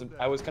know.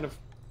 I was kind of.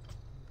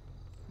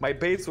 My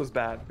base was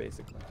bad,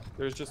 basically.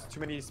 There's just too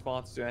many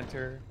spots to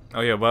enter.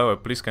 Oh yeah, by the way,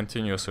 please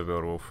continue as a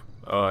werewolf.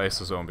 As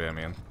a zombie, I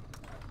mean.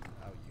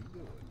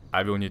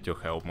 I will need your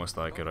help most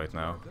likely right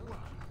now.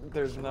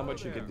 There's not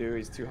much you can do.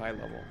 He's too high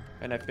level,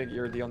 and I think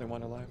you're the only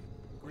one alive.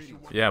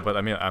 Yeah, but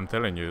I mean, I'm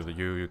telling you,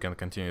 you can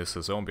continue as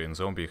a zombie, and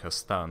zombie has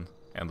stun,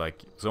 and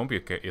like zombie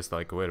is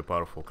like a very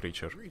powerful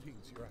creature.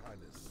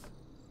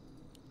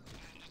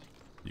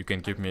 You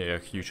can give me a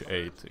huge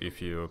aid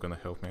if you're gonna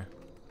help me.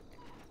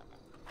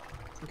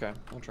 Okay,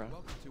 I'll try.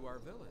 Welcome to our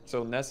village.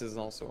 So Ness is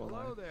also Hello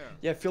alive. there.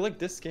 Yeah, I feel like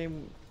this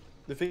game.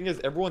 The thing is,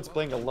 everyone's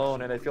playing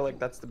alone, and I feel like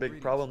that's the big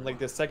problem. Like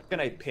the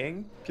second I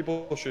ping,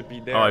 people should be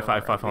there. Oh, I or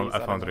at found least,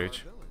 I don't know.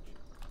 Reach.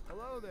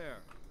 Hello there.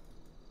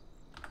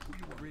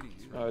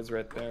 Greetings, Oh, it's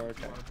right there.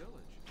 Okay. to our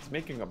village. It's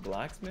making a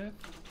blacksmith.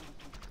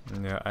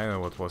 Yeah, I know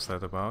what was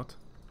that about.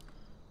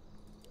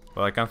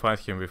 Well, I can't find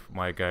him with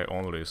my guy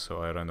only,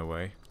 so I ran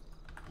away.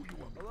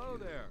 Hello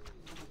there.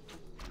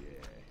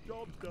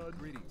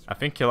 Greetings. I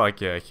think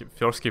he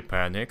first he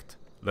panicked,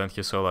 then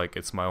he saw like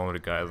it's my only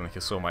guy, then he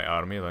saw my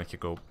army, then he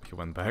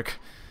went back.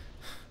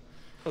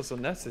 Oh, so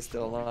Ness is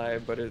still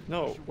alive, but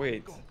no,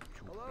 wait.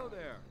 Hello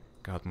there.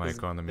 God, my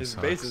economy His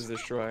sucks. base is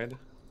destroyed.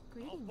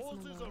 Greetings, my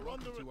lord.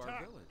 Welcome to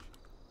our village.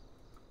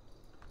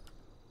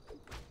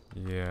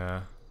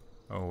 Yeah.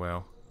 Oh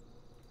well.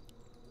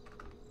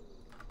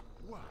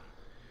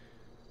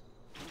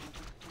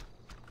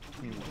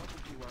 Welcome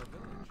to our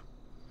village.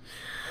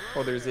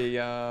 Oh, there's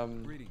a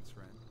Greetings,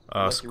 friend.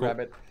 lucky School,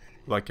 rabbit.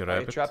 like a I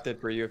rabbit. trapped it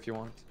for you if you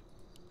want.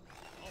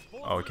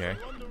 Okay.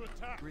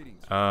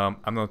 Greetings.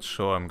 I'm not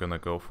sure I'm gonna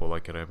go for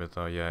like a rabbit.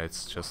 Oh yeah,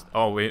 it's just.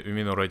 Oh, wait, you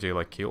mean already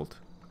like killed?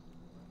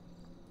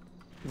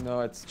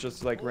 No, it's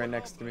just like right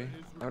next to me.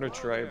 I'm gonna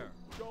try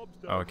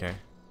Okay.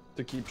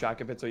 to keep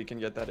track of it so you can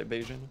get that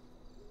evasion.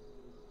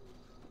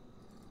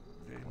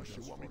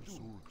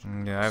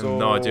 Yeah, I have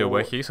no idea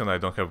where So- he is, and I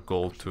don't have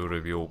gold to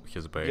review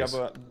his Do you base.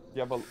 have a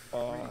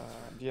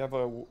do you have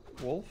a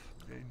wolf?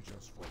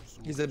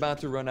 He's about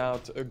to run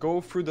out.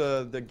 Go through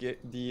the Welcome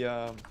to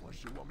our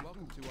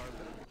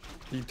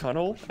village. the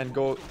tunnel and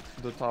go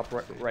the top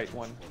right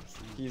one.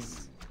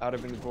 He's out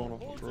of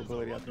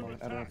invulnerability at the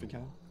moment. I don't know if you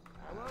can.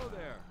 Hello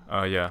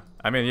there. Yeah.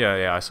 I mean,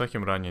 yeah, I saw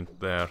him running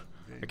there.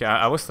 Okay,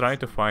 I was trying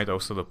to find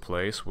also the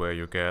place where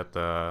you get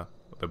the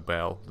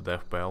bell, the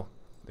death bell.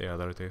 Yeah,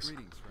 there it is.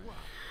 Greetings, friend.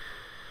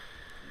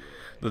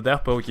 The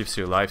death bell gives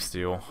you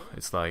lifesteal.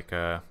 It's like,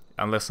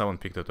 unless someone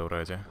picked it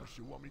already.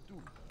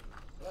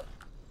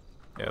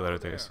 Yeah, there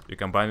it is. You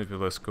combine it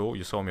with a skull.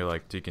 You saw me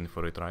like digging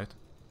for it, right?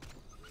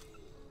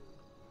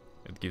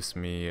 It gives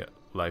me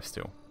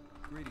lifesteal.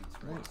 Greetings,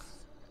 friend.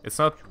 It's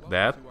not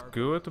that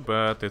good,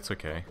 but it's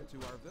okay. Welcome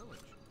to our village.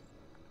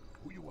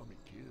 Who you want me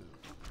to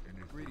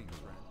kill? Greetings,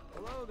 friend.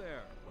 Hello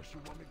there. Where you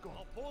want me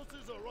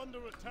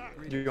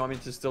go? Do you want me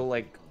to still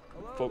like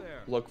Hello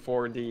there. look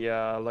for the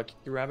lucky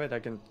rabbit? I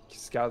can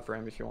scout for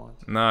him if you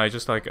want. No, I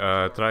just like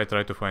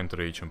try to find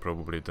reach and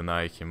probably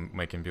deny him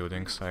making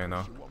buildings. I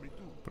know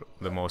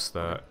the most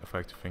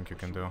effective thing you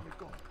can do.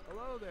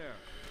 Hello there.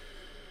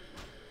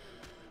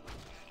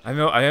 I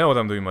know what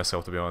I'm doing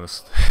myself, to be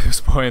honest. At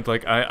this point,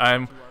 like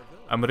I'm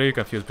really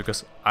confused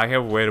because I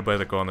have very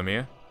bad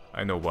economy.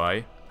 I know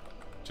why.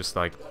 Just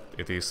like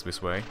it is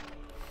this way.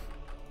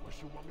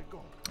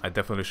 I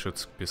definitely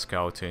should be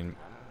scouting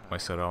my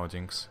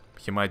surroundings.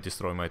 He might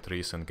destroy my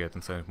trees and get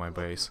inside my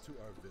base.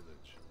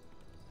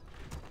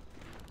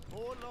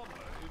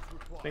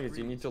 The thing is,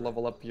 you need to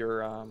level up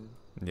your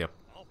Yep.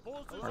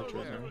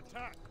 archers. Right?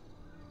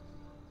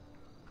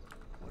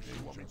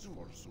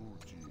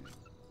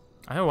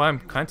 I know I'm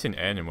hunting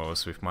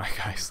animals with my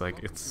guys. Like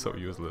it's so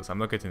useless. I'm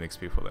not getting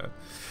XP for that.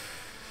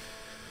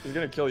 He's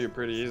gonna kill you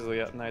pretty easily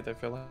at night. I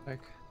feel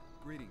like.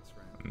 Greetings,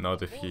 friend.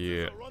 Not if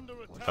he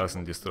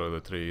doesn't destroy the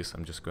trees.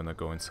 I'm just gonna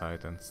go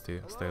inside and stay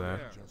there.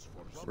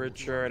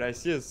 Richard, I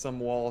see some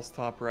walls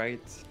top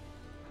right,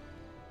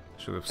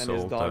 Should have and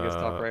his sold dog is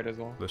top right as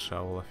well. the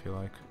shovel, I feel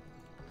like.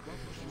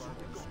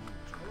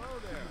 Hello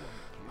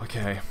there.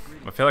 Okay,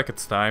 I feel like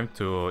it's time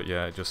to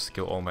just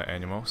kill all my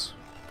animals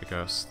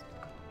because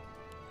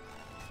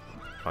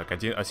like I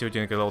see you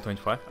didn't get level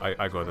 25.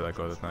 I got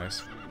it, nice.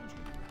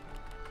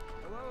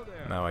 Hello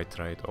there. Now I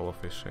trade all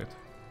of this shit.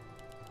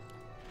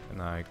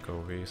 And I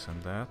go this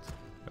and that,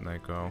 and I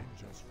go.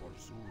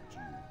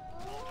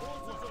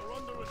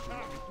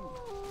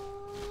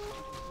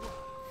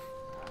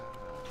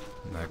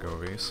 And I go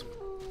this.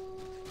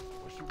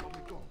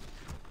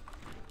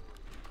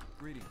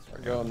 Greetings, There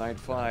we friend. go, night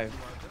 5.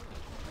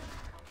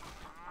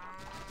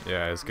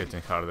 Yeah, it's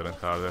getting harder and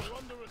harder.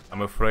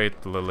 I'm afraid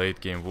the late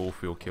game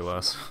wolf will kill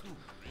us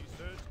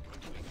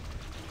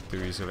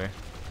too easily.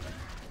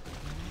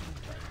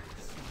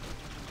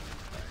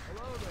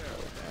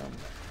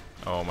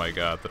 Oh my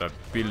god, there are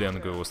billion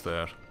ghouls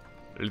there.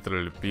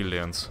 Literally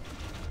billions.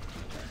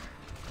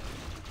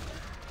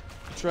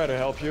 Try to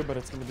help you, but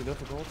it's gonna be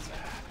difficult.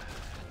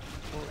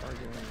 Where are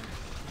you?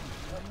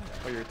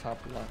 Oh, you're top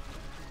left.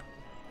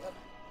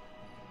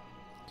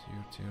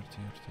 Tear.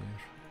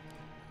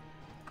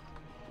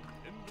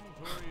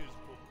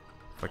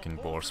 Fucking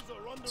boars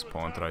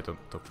spawned right on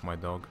top of my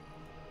dog.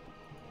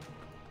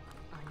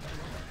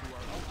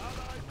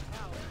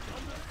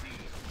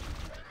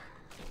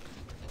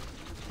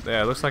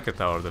 Yeah, it looks like a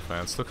tower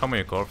defense. Look how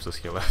many corpses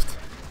he left.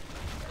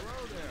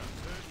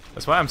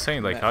 That's why I'm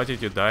saying, like, how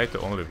did you die to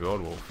only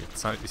Werewolf?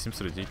 It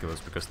seems ridiculous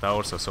because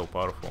towers are so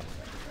powerful.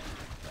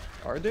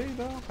 Are they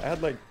though? I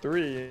had like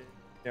 3.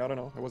 Yeah, I don't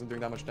know. I wasn't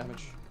doing that much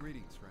damage.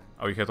 Greetings, friend.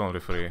 Oh, you had only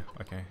 3.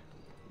 Okay.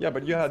 Yeah,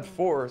 but you had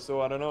 4,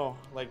 so I don't know.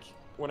 Like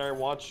when I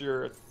watched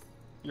your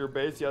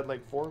base, you had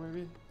like 4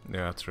 maybe.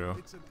 Yeah,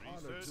 true.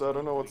 So I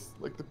don't know what's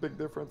like the big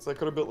difference. I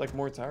could have built like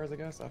more towers, I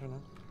guess. I don't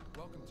know.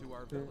 Welcome to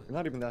our They're village.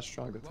 not even that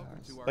strong, the Welcome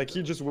towers. to our Like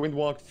he just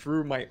windwalked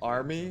through my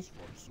army.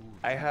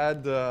 I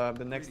had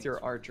the next tier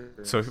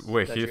archers. So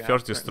wait, that he you have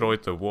first currently.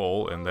 destroyed the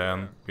wall and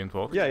then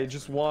windwalked? Yeah, he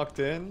just walked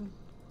in.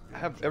 I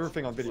have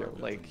everything on video.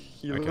 Like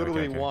he Okay,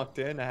 literally okay. walked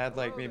in. I had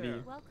like maybe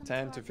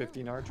 10 to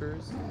 15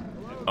 archers.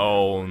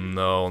 Oh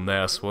no,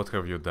 Ness, what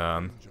have you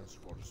done?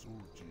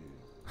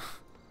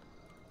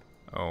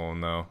 Oh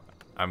no,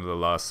 I'm the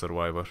last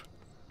survivor.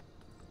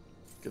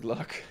 Good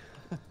luck.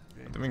 What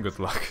do you mean good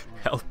luck?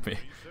 Help me.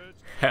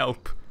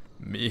 Help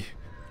me.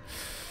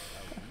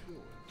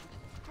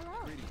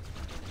 Hello.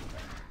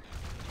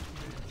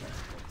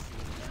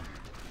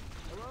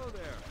 Hello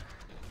there.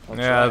 I'll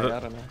Yeah, try, I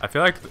don't know. I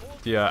feel like,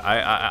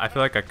 I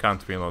feel like I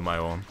can't win on my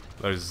own.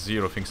 There's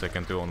 0 things I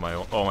can do on my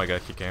own. Oh my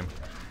god, he came.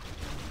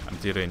 I'm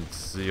dealing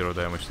 0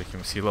 damage to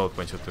him. He load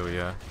 22,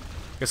 yeah.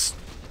 He's,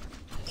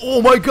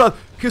 oh my god,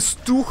 he has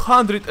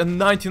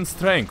 219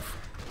 strength.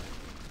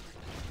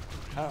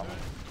 Ow.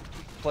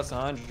 Plus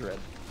 100.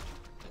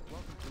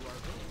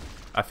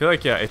 I feel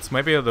like, yeah, it's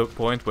maybe at the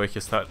point where he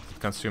started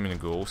consuming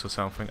ghouls or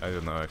something. I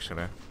don't know,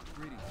 actually.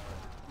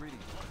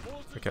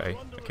 Okay,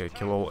 okay,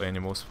 kill all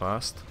animals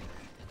fast.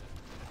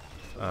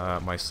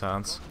 My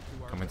sons,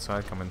 come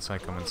inside, come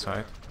inside, come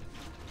inside.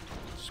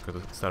 Just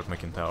gotta start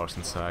making towers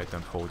inside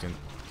and holding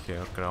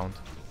here ground.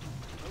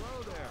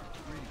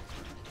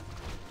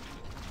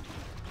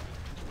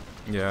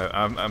 Yeah,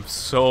 I'm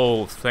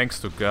so thanks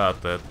to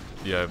God that,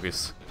 yeah,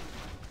 this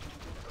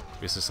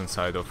is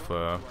inside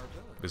of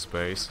this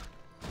base.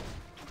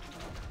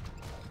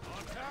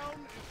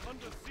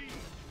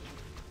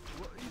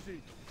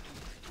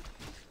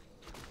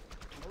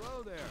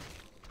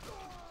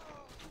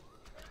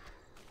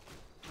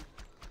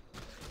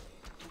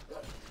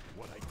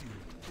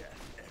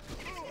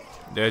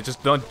 Yeah,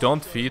 just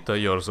don't feed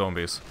your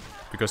zombies,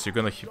 because you're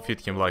gonna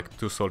feed him like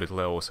 2 solid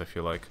levels, I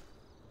feel like.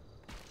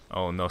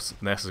 Oh no,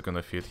 Ness is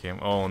gonna feed him.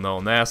 Oh no,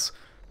 Ness!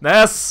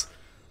 Ness!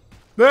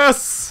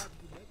 Ness!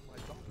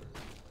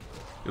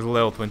 He's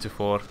level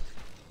 24.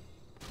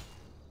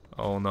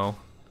 Oh no.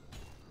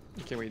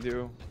 What can we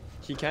do?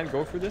 He can't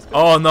go through this?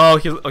 Oh no,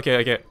 he's... Okay,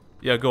 okay.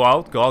 Yeah, go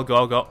out, go out, go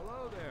out, go.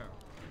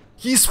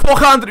 He's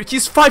 400!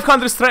 He's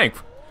 500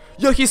 strength!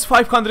 Yo, he's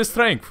 500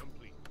 strength!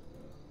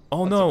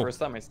 Oh That's no. the first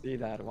time I see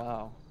that,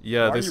 wow.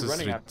 Yeah, Why this are you is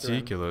running after him?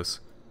 ridiculous.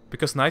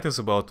 Because night is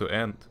about to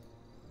end.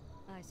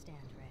 I stand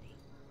ready.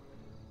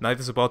 Night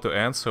is about to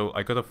end, so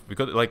we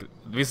got like,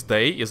 this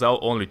day is our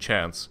only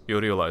chance. You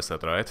realize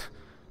that, right?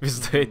 This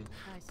day,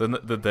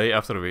 the day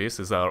after this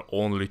is our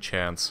only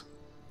chance.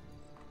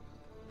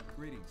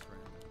 Greetings,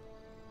 friend.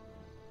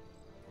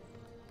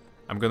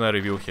 I'm gonna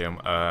review him,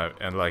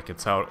 and like,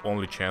 it's our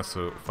only chance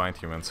to find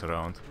him and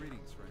surround.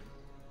 Greetings, friend.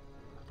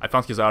 I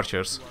found his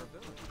archers.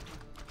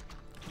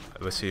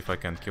 Let's see if I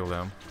can kill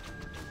them.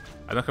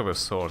 I don't have a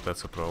sword,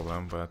 that's a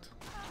problem, but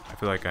I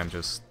feel like I'm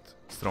just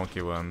strong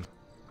even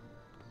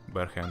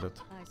barehanded.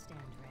 I stand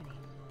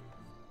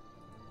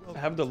ready. I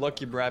have the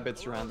lucky rabbit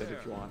surrounded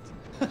if you want.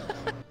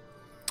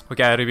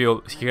 Okay, I reveal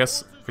he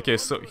has. Okay,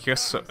 so he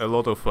has a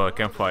lot of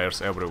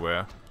campfires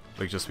everywhere,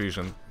 like just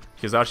vision.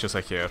 His archers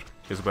are here.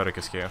 His barrack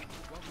is here.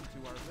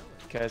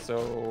 Okay,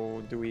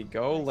 so do we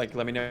go? Like,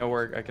 let me know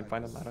where I can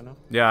find them. I don't know.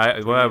 Yeah,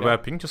 where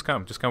ping? Just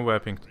come where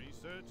ping.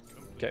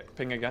 Okay,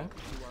 ping again.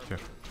 Here.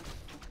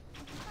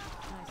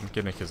 I'm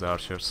killing his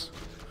archers.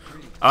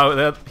 Oh,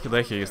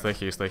 there he is, there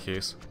he is, there he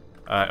is.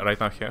 Right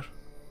now here.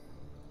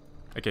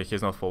 Okay,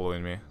 he's not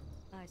following me.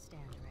 I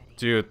stand ready.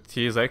 Dude,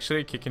 he is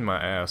actually kicking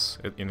my ass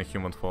in a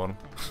human form.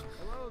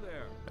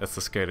 That's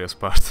the scariest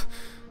part.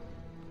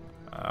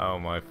 Oh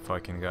my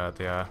fucking god,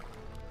 yeah.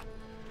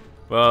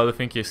 Well, the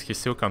thing is, he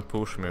still can't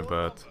push me,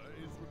 but...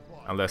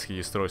 Unless he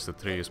destroys the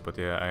trees, but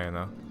yeah, I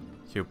know.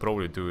 He'll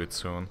probably do it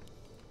soon.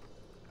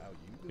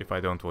 If I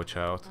don't watch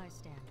out. I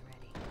stand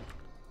ready.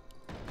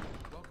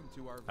 Welcome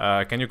to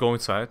our Can you go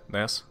inside,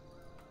 Ness?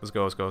 Let's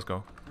go, let's go, let's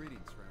go.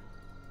 Greetings,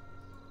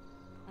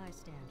 friend. I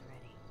stand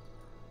ready.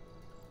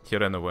 He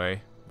ran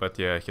away, but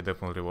yeah, he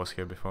definitely was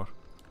here before.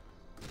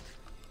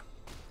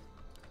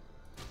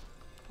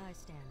 I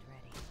stand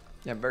ready.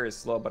 Yeah, very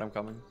slow, but I'm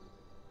coming.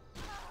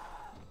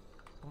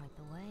 Point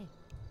the way.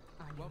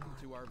 On your Welcome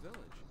mark. to our village.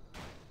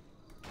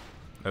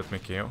 Let me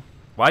kill.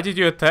 Why did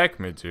you attack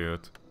me,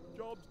 dude?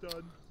 Job's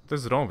done. What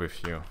is wrong with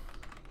you?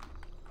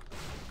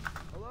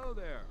 Hello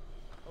there.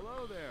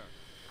 Hello there.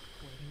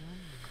 Waiting on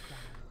you,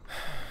 darling.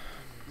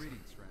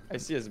 Greetings, friend. I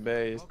see his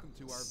base. Welcome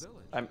to our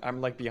village. I'm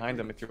like behind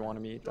him if you want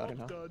to meet. I don't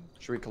know. Done.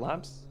 Should we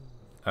collapse?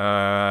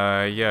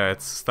 Yeah,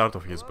 it's start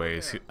of his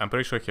base. I'm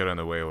pretty sure he ran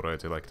away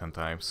already like 10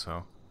 times,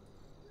 so...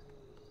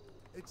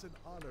 It's an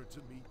honor to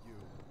meet you.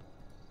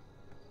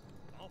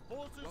 Our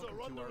forces Welcome are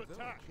to under our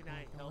attack. village.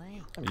 Point the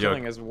way. I'm Yeah.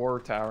 killing his war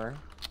tower.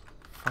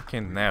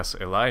 Fucking Ness,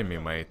 ally me,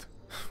 mate.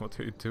 What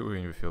are you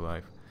doing with your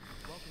life?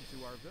 Welcome to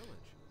our village.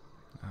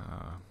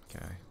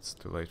 Okay, it's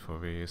too late for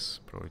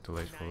this, probably too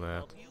late for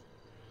that.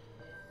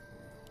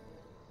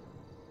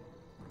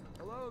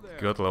 Hello there.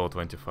 Got level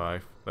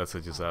 25, that's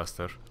a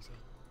disaster.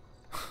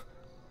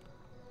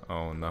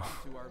 Oh no.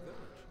 To our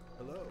village.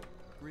 Hello.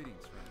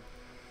 Greetings, friend.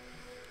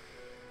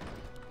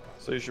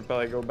 So you should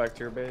probably go back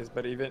to your base.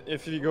 But even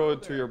if you go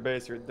to your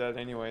base, you're dead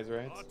anyways,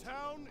 right? Our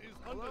town is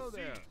Hello under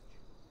there. siege.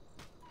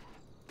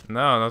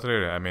 No, not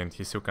really, I mean,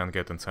 he still can't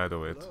get inside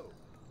of it. Hello.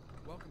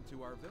 Welcome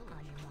to our village.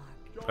 On your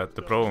mark. Job But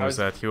the done. problem is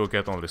that he will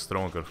get only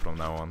stronger from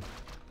now on.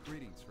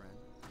 Greetings, friend.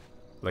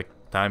 Like,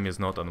 time is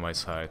not on my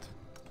side.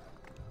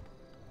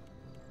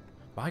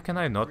 Why can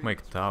I not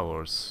make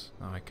towers?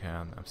 No, I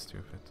can, I'm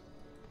stupid.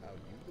 How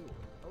you doing?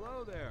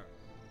 Hello there.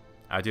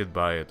 I did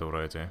buy it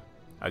already.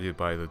 I did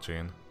buy the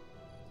gene.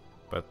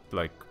 But,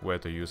 like, where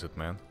to use it,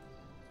 man?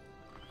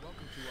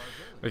 Welcome to our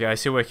village. Okay, I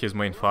see where his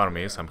main farm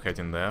is, I'm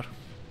heading there.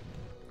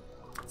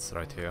 It's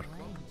right here.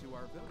 Welcome to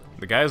our village.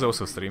 The guy is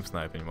also stream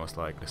sniping, most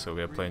likely, so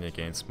we are playing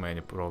against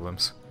many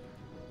problems.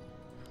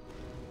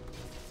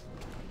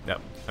 Yep,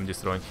 I'm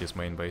destroying his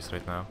main base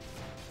right now.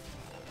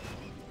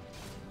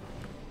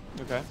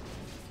 Okay.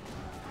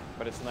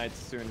 but it's night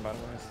soon, by the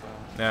way. So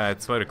Yeah,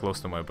 it's very close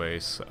to my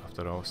base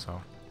after all,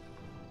 so...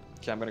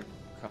 okay, I'm gonna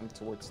come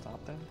towards top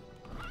then.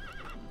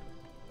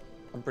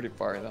 I'm pretty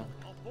far though.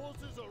 Our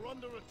forces are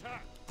under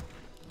attack.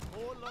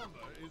 More lumber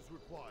is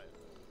required.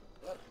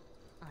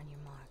 On your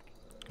mark.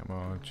 Come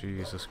on,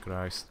 Jesus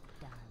Christ.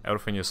 Done.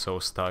 Everything is so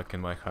stuck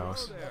in my Hello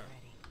house. there. Ready.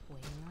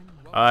 Waiting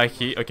on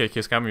you. Okay,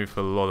 he's coming with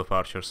a lot of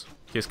archers.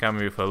 He's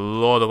coming with a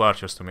lot of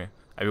archers to me.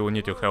 I will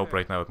need your help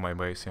right now at my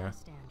base, yeah. I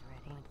stand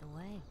ready. Point the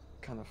way.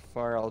 Kind of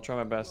far. I'll try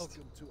my best.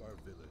 Welcome to our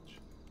village.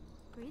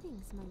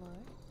 Greetings, my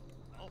lord.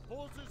 Our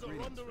forces are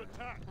Greetings, under friend.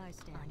 attack. I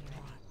stand on your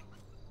mark.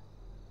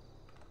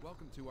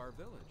 Welcome to our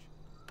village.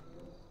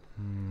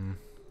 Hmm.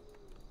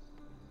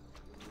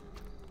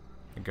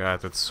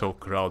 God, it's so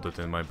crowded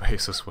in my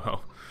base as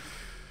well.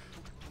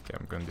 Okay,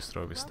 I'm gonna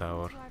destroy this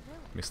tower.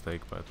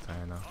 Mistake, but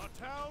I know. Our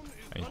town is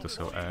I need to under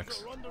sell siege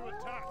axe. or under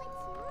attack.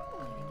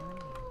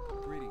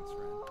 Greetings,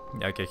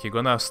 friend. Yeah, okay, he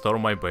gonna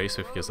storm my base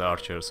with his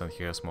archers and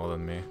he has more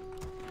than me.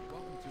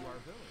 Welcome to our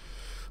village.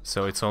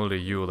 So it's only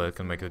you that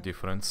can make the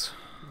difference.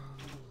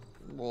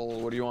 Well,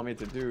 what do you want me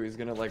to do? He's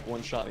gonna like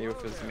one-shot me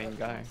with his main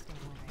guy.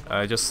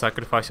 Just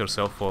sacrifice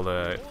yourself for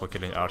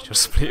killing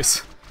archers,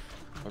 please.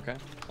 Okay,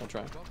 I'll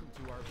try. Welcome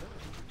to our village.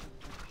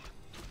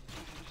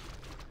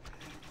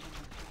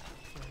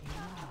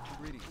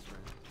 Greetings,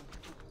 friend.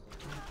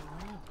 Point the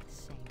way.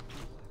 Same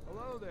lord.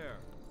 Hello there.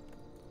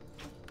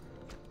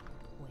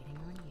 Waiting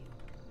on you.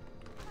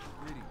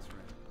 Greetings,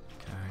 friend.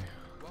 Okay.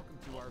 Welcome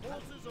to our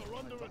village. Forces are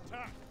under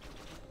attack.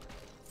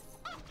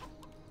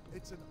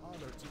 It's an honor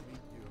to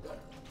meet you.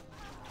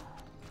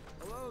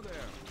 Hello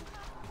there.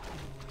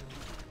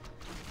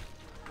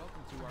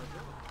 Welcome to our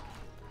village.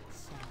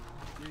 Same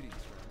lord.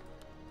 Greetings, friend.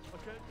 I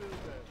can't do that.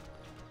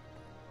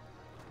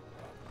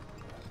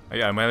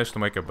 Yeah, I managed to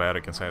make a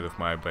barrack inside of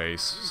my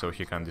base, so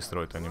he can't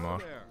destroy it Hello anymore.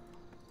 there.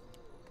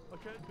 I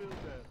can't do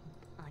that.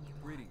 On your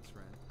mark. Greetings,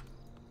 friend.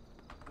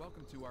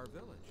 Welcome to our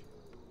village.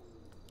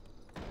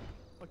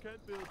 I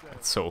can't build that.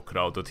 It's so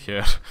crowded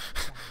here.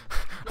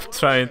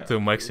 Trying to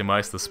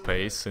maximize the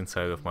space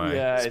inside of my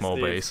yeah,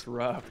 small it's base.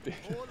 rough, dude.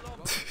 More lumber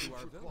Welcome is to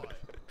our village.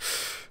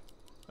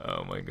 required.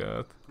 Oh my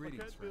god. I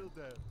Greetings, can't friend. build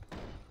that.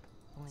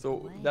 Point the So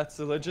way. that's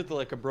legit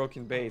like a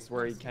broken base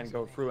where he can't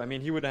go through. I mean,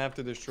 he would have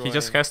to destroy. He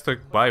just has to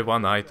buy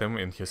one item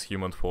in his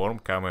human form,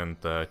 come and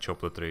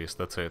chop the trees,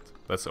 that's it.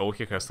 That's all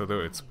he has to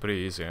do, it's pretty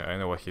easy. I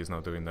know why he's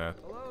not doing that.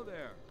 Hello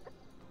there.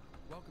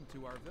 Welcome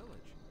to our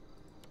village.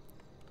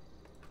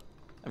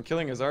 I'm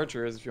killing his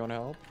archers if you want to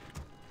help.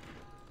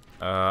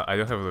 I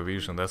don't have the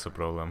vision, that's a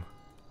problem.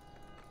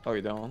 Oh,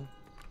 you don't?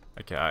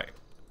 Okay,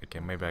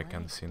 maybe I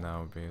can see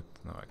now a bit.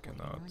 No, I Waiting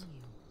cannot. on you.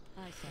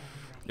 I stand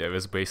ready. Yeah,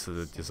 this base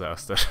is a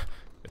disaster.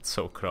 It's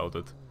so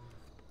crowded.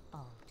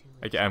 All too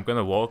Okay, I'm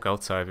gonna walk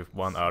outside with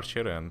one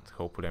archer and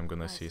hopefully I'm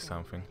gonna I see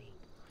stand something. ready.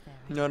 Fair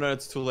No, no,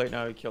 it's too late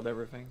now. He killed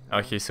everything.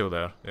 Oh, he's still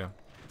there, yeah.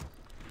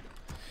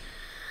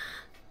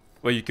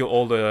 Well, you kill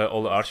all the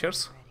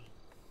archers? ready.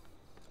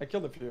 I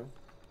killed a few.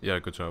 Yeah,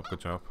 good job,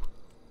 good job.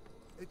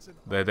 It's an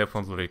They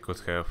definitely could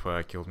have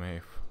killed me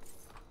if...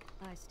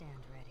 I stand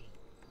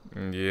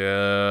ready.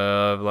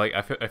 Yeah, like,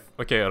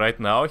 okay, right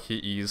now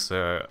he is,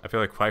 I feel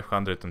like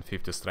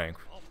 550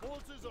 strength. Our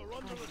forces are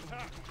under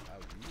attack.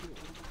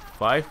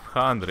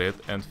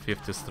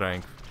 550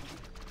 strength.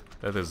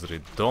 That is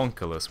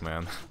ridiculous,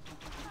 man. I stand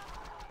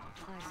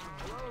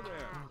Hello ready.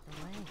 there.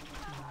 Point the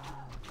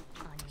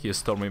way. On your He is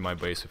storming my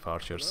base with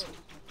archers.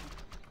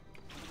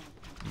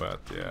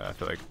 But yeah, I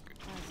feel like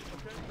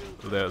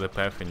the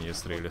pathing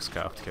is really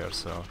scuffed here,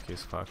 so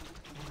he's fucked.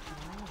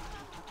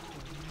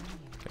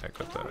 Okay, I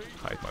gotta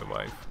hide my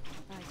wife.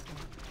 I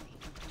stand ready.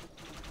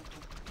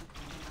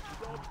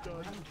 Job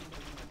done.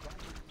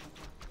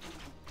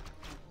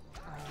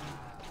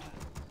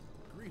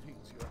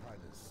 Greetings, Your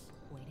Highness.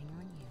 Waiting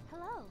on you.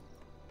 Hello.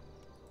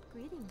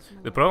 Greetings, my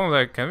The lord. problem,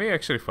 like, can we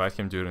actually fight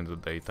him during the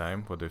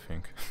daytime? What do you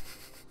think?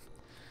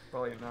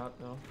 Probably not,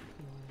 no.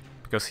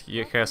 Because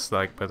he has,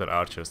 like, better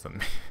archers than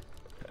me.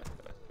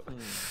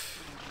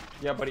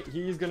 Yeah, but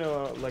he's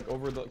gonna like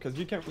overload because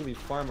you can't really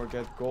farm or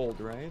get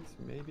gold, right?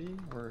 Maybe,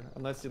 or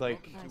unless he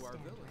like Welcome to our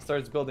village.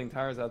 starts building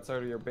towers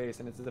outside of your base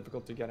and it's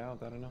difficult to get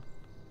out. I don't know.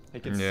 He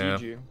can Yeah.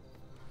 siege you.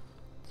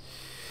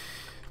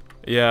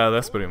 Yeah,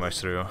 that's pretty much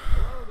true.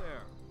 Hello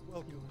there.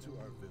 Welcome to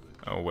our village.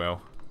 Oh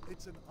well.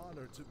 It's an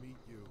honor to meet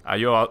you. Are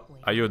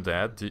you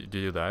dead? Did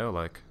you die or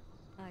like?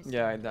 I stand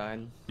Yeah, I ready.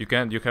 died.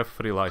 You have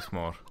 3 lives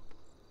more.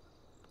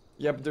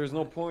 Yeah, but there's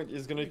no point.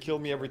 He's gonna kill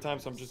me every time,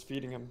 so I'm just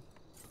feeding him.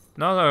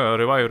 No,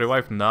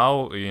 revive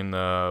now in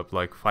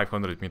like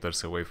 500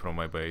 meters away from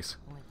my base.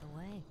 Point the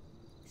way.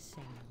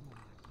 Same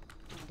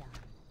mark. Done.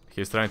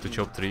 He's trying to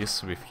chop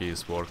trees with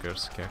his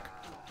workers, Kek.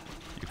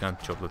 You can't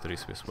chop the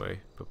trees this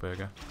way, Pepega. Fair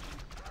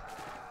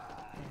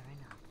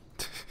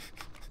enough.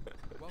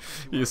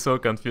 Welcome to He's so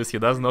confused, he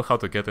doesn't know how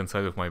to get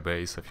inside of my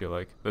base, I feel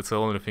like. That's the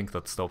only thing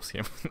that stops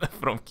him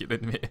from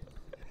killing me.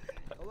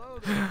 Hello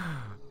there.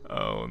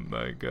 Oh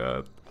my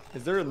god.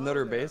 Is there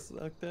another base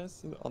like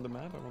this on the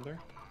map? I wonder.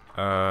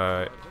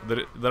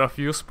 There are a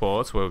few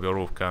spots where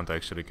Werewolf can't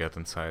actually get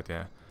inside,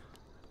 yeah.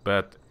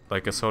 But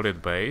like a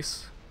solid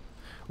base.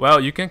 Well,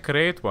 you can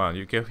create one.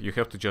 You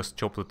have to just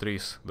chop the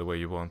trees the way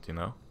you want, you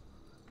know.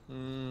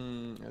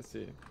 I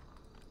see.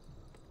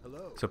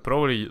 Hello. So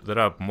probably there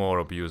are more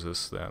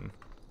abuses than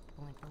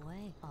Point the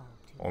way. Oh,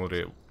 to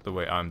only the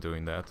way I'm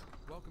doing that.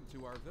 Welcome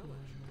to our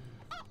village.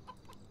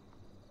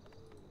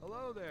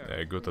 Hello there.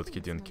 Yeah, good that he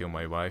didn't kill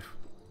my wife.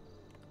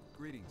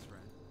 Greetings,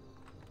 friend.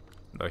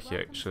 Though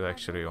he should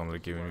actually only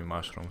give me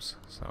mushrooms,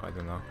 so I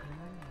don't know.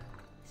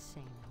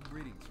 sing.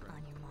 Greetings, friend.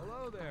 On your mark.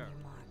 Hello there. On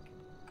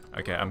your mark.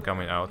 Okay, I'm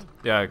coming out.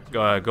 Yeah,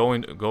 go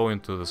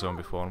into the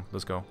zombie form.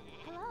 Let's go.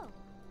 Hello.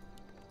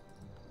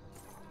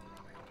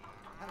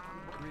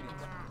 Greetings,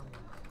 friend.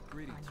 On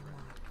Greetings, your friend.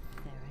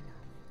 mark. Fair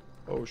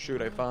enough. Oh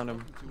shoot, I found him.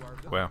 Welcome to our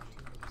village. Where?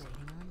 Waiting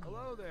on you.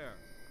 Hello there.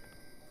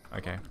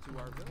 Okay. Welcome to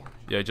our village.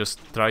 Yeah, just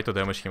try to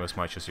damage him as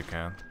much as you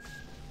can.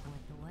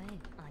 Point the way.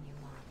 On your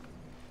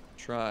mark.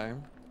 Try.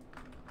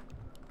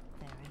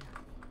 Fair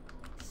enough.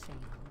 Sing.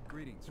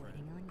 Greetings, friend.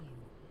 Waiting on you.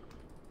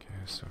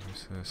 Okay, so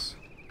this is.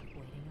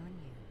 Waiting on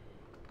you.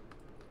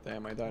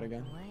 Damn, I died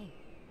again. Away.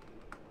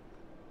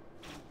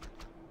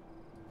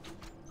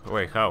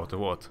 Wait, how? To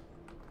what?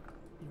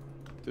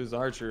 To his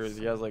archers,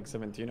 he has like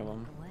 17 of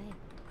them. Away.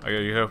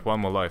 Okay, you have one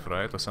more life,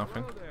 right, or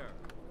something? Hello there.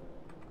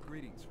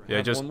 Greetings, friend. Yeah,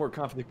 Have just. one more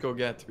conflict go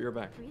get. Be right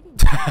back.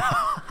 Greetings.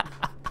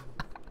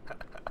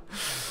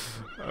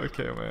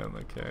 Okay, man.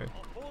 Okay.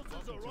 Our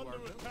forces are under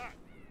attack.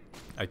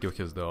 I killed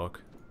his dog.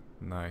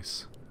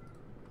 Nice.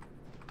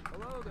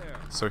 Hello there.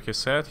 So he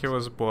said he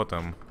was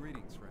bottom.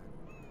 Greetings, friend.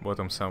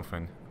 Bottom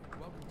something.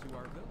 Welcome to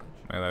our village.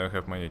 And I don't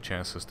have many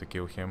chances to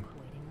kill him.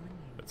 Waiting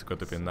on you. It's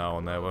gotta be now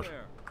or Hello never.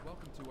 there.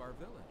 Welcome to our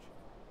village.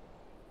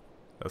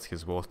 That's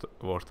his war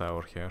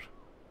tower here.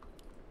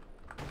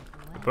 Point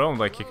The the way. problem,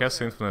 like, he has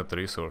infinite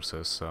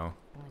resources, so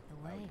Point the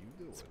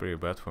way. it's pretty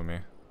bad for me.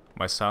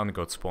 My son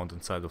got spawned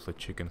inside of the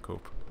chicken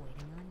coop.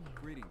 Waiting on you.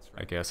 Greetings, I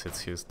friend. guess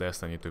it's his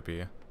destiny to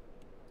be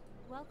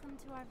Welcome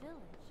to our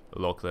village.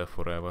 locked there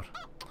forever.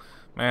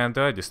 Man,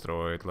 did I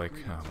destroy it? Like,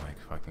 oh my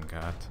fucking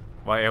god.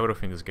 Why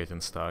everything is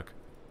getting stuck?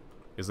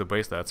 Is the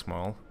base that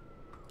small?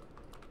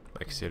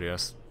 Like,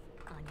 serious?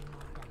 On your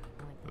mark.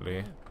 Point the Lee?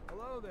 way.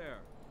 Hello there.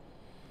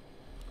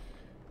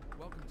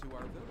 Welcome to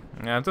our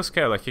village. Yeah, I'm too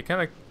scared, like, he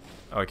kinda...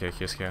 Okay,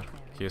 he's here.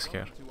 He's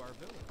here. Welcome to our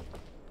village.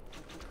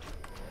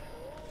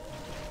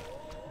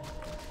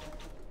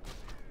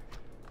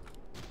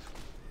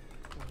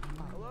 Waiting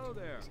on you. Hello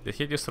there. Did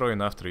he destroy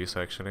enough trees,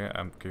 actually?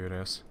 I'm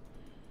curious.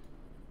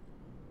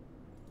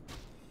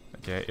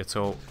 Okay, it's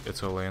all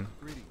in.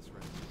 Greetings,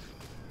 friend.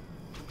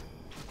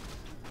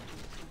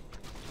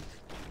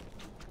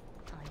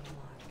 On your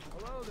mark.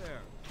 Hello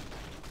there.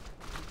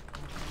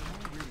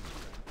 Greetings,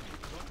 friend.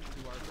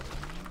 Welcome to our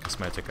village.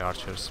 Cosmetic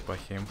archers by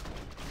him.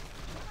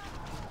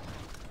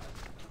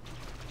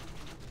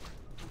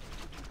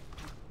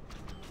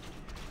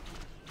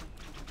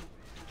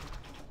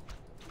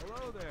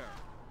 Hello there.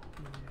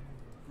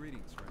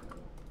 Greetings, friend.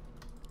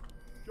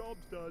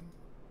 Job's done.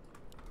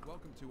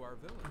 Welcome to our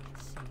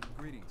village.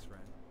 Greetings,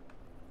 friend.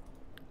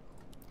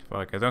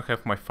 Fuck, I don't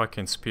have my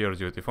fucking spear,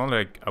 dude. If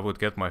only I would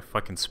get my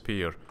fucking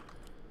spear,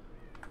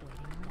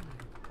 Waiting on you.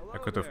 Hello I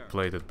could there. have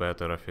played it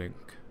better, I think.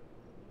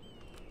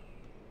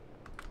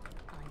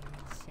 On your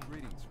mark. Sing.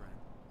 Greetings, friend.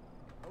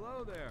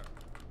 Hello there.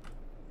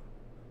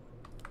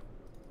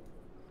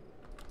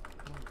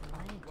 Point the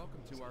way.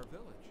 Welcome to our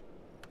village.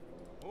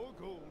 More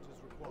gold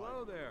is required.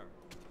 Hello there.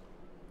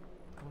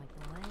 Point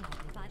the way.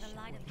 By the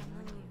light of the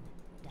moon.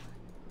 Done.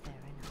 Fair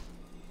enough.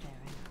 Fair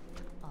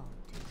enough. Oh,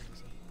 too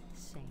easy.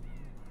 Say no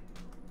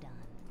more.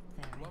 Done.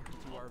 Fair Welcome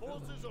to our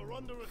village. Forces are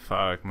under attack.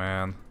 Fuck,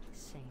 man. enough.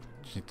 Say no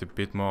more. Just need a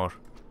bit more.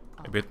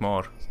 A bit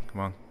more. Come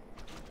on. On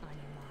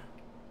your mark.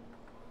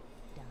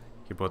 Done.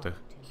 He bought a Oh,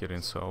 too healing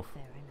easy. salve.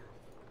 Fair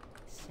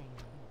enough. Say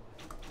no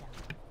more.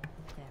 Done.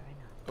 Fair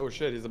enough. Oh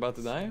shit, he's about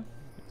to die?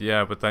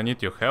 Yeah, but I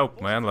need your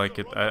help, man. Like,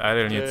 I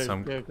really need Okay,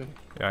 some... okay.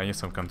 Yeah, I need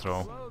some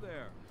control. Hello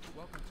there.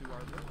 Welcome to our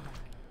village.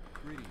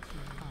 Greetings,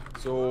 friend.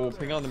 So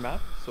ping on the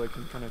map so I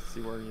can kind of see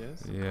where he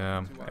is.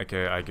 Yeah,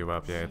 okay, I give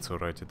up. Yeah, it's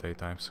already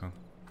daytime soon.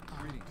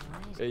 Greetings,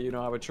 friend. Hey, you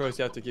don't have a choice,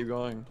 you have to keep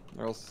going,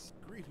 or else...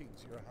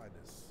 Greetings, Your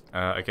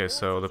Highness. Okay,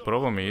 so the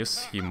problem is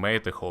he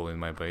made a hole in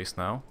my base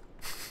now.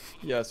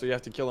 Yeah, so you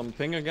have to kill him.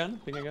 Ping again?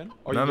 Ping again?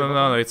 Or No, you no, give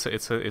no, up?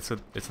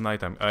 no, it's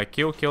nighttime.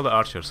 Kill the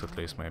archers at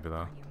least, maybe though.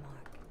 On your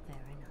mark. Fair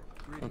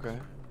enough. Greetings, Okay.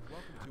 friend.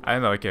 Welcome to I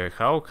don't know. Okay,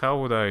 how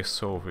would I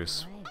solve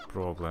this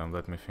problem?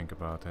 Let me think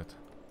about it.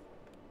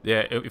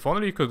 Yeah, if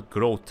only you could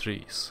grow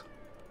trees.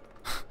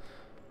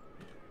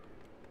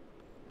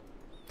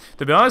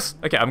 To be honest,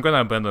 okay, I'm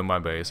gonna abandon my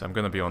base. I'm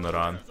gonna be on the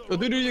run. Oh,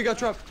 dude, you got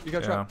trapped. You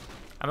got Yeah, trapped.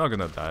 I'm not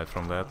gonna die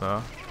from that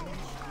though.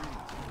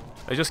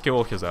 I just kill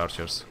all his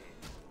archers.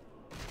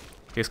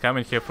 He's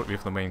coming here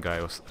with the main guy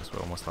as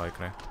well, most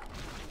likely.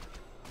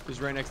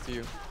 He's right next to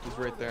you. He's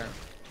right there.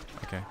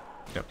 Okay,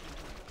 yep,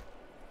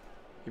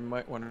 You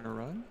might want to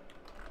run.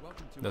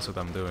 Welcome to that's our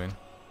what I'm doing.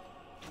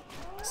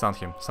 Stun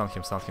him, stun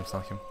him, stun him,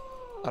 stun him.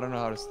 I don't know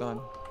how to stun.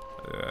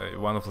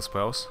 One of the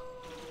spells.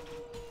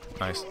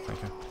 Nice,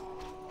 thank you.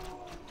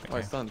 Oh,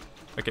 I stunned.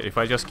 Okay, if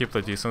I just keep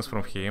the distance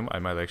from him, I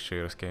might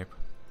actually escape.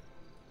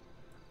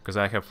 Because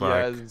I have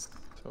like... Yes.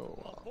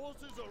 So, Our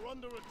forces are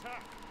under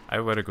attack. I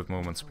have very good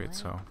movement speed,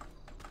 so...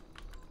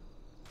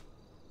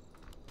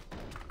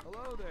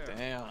 Hello there.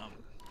 damn.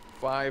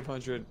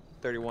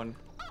 531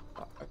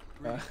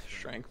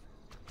 strength.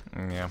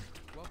 Yeah.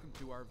 Welcome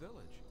to our village.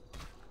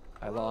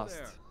 I Hello lost.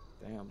 there.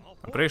 Damn.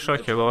 I'm pretty sure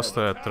he lost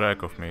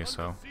track of me,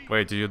 so...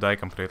 Wait, did you die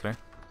completely?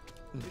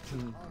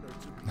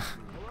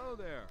 Hello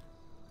there.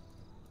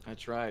 I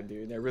tried,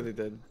 dude. I really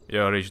did.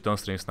 Yeah, Rich, don't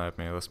stream snipe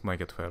me, let's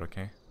make it fair,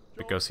 okay?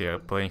 Because yeah,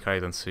 playing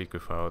hide and seek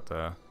without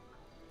Our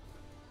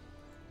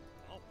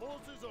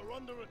forces are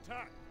under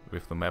attack.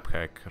 with the map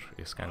hacker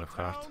is kind of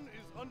hard. Town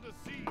is under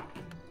siege. On your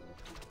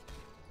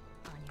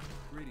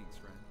mark. Greetings,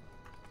 friend.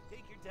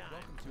 Take your time.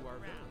 Welcome to our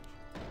village.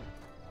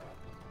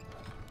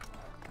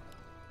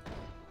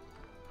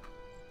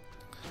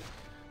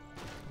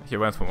 He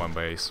went for one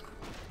base.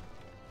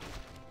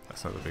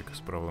 That's not the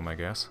biggest problem, I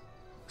guess.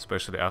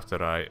 Especially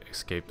after I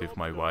escaped with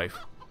my wife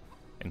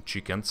and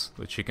chickens.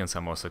 The chickens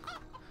are most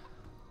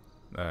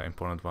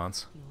important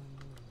ones. Your move.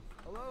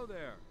 Hello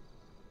there.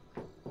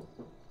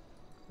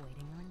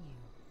 Waiting on you.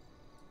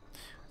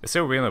 It's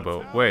still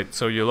winnable. Wait,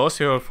 so you lost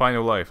your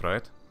final life,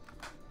 right?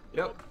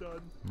 Yep.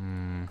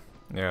 Hmm.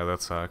 Yeah,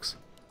 that sucks.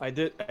 I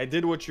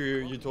did what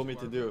you told me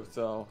to do,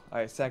 so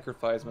I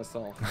sacrificed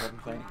myself.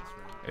 Everything.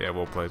 Yeah,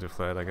 we'll play with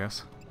that, I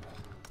guess.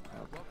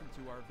 Welcome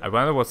to our I village.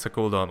 wonder what's the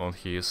cooldown on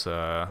his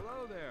Hello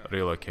there.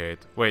 relocate.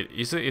 Wait,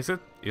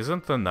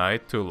 isn't the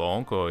night too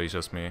long, or is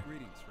just me?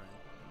 Greetings, friend.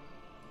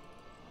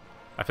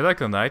 I feel like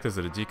the night is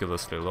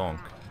ridiculously long,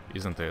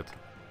 isn't it?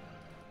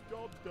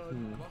 Job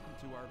done. Welcome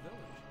to our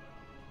village.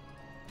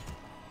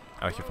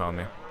 Oh, he found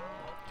me.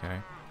 Okay.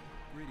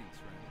 Greetings,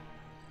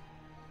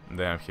 friend.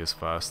 Damn, he's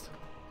fast.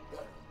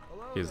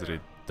 Hello He's there.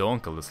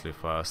 ridiculously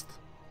fast.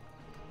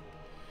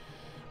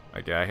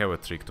 Okay, I have a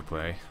trick to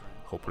play.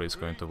 Hopefully it's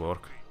going to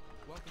work.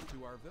 Welcome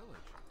to our village.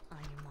 On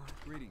your mark.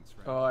 Greetings,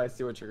 friend. Oh, I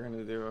see what you're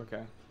gonna do.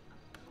 Okay.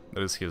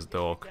 There is his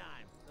dog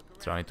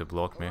trying to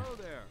block me. Hello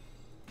there.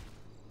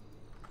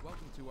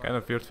 Welcome to our Kind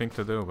of weird thing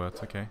to do,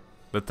 but okay.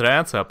 The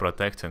trans are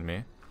protecting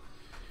me.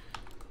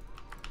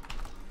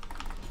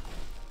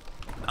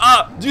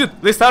 Ah! Dude,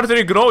 they started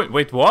regrowing!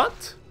 Wait,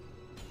 what?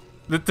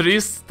 The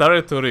trees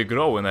started to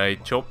regrow when I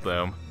chopped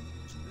them.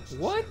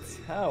 What?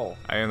 How?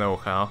 I don't know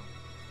how.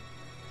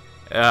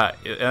 Yeah,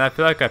 and I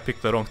feel like I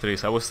picked the wrong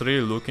trees. I was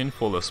really looking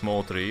for the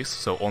small trees,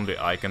 so only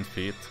I can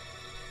fit.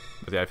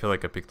 But yeah, I feel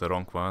like I picked the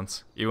wrong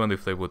ones, even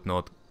if they would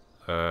not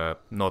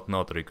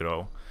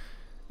regrow.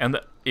 And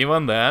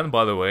even then,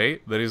 by the way,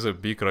 there is a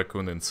big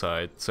raccoon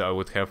inside, so I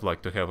would have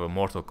like to have a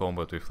Mortal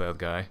Kombat with that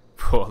guy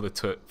for the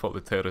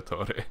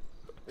territory.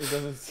 It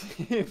doesn't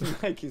seem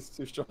like he's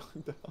too strong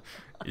though.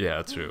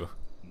 Yeah, true.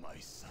 My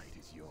sight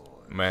is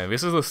yours. Man,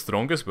 this is the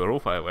strongest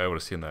werewolf I've ever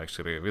seen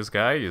actually. This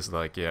guy is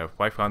like, yeah,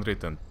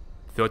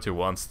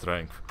 531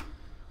 strength.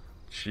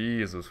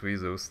 Jesus,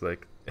 Jesus,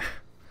 like...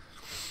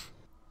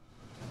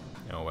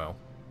 oh well.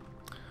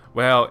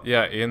 Well,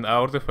 yeah, in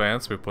our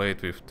defense we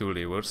played with 2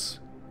 levers.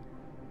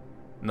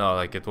 No,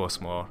 like it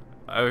was more.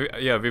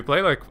 Yeah, we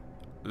played like...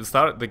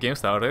 The game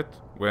started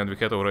when we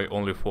had already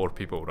only 4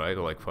 people, right?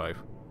 Or like 5?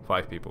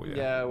 5 people, yeah.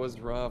 Yeah, it was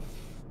rough.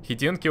 He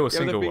didn't kill a Yeah,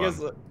 single because,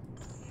 one.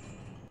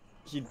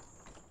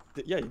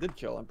 Yeah, he did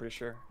kill, I'm pretty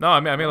sure. No, I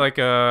mean like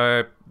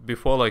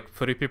before like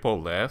 3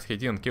 people left, he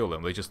didn't kill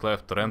them. They just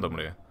left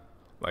randomly,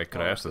 like Oh,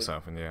 I crashed or see.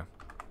 something. Yeah.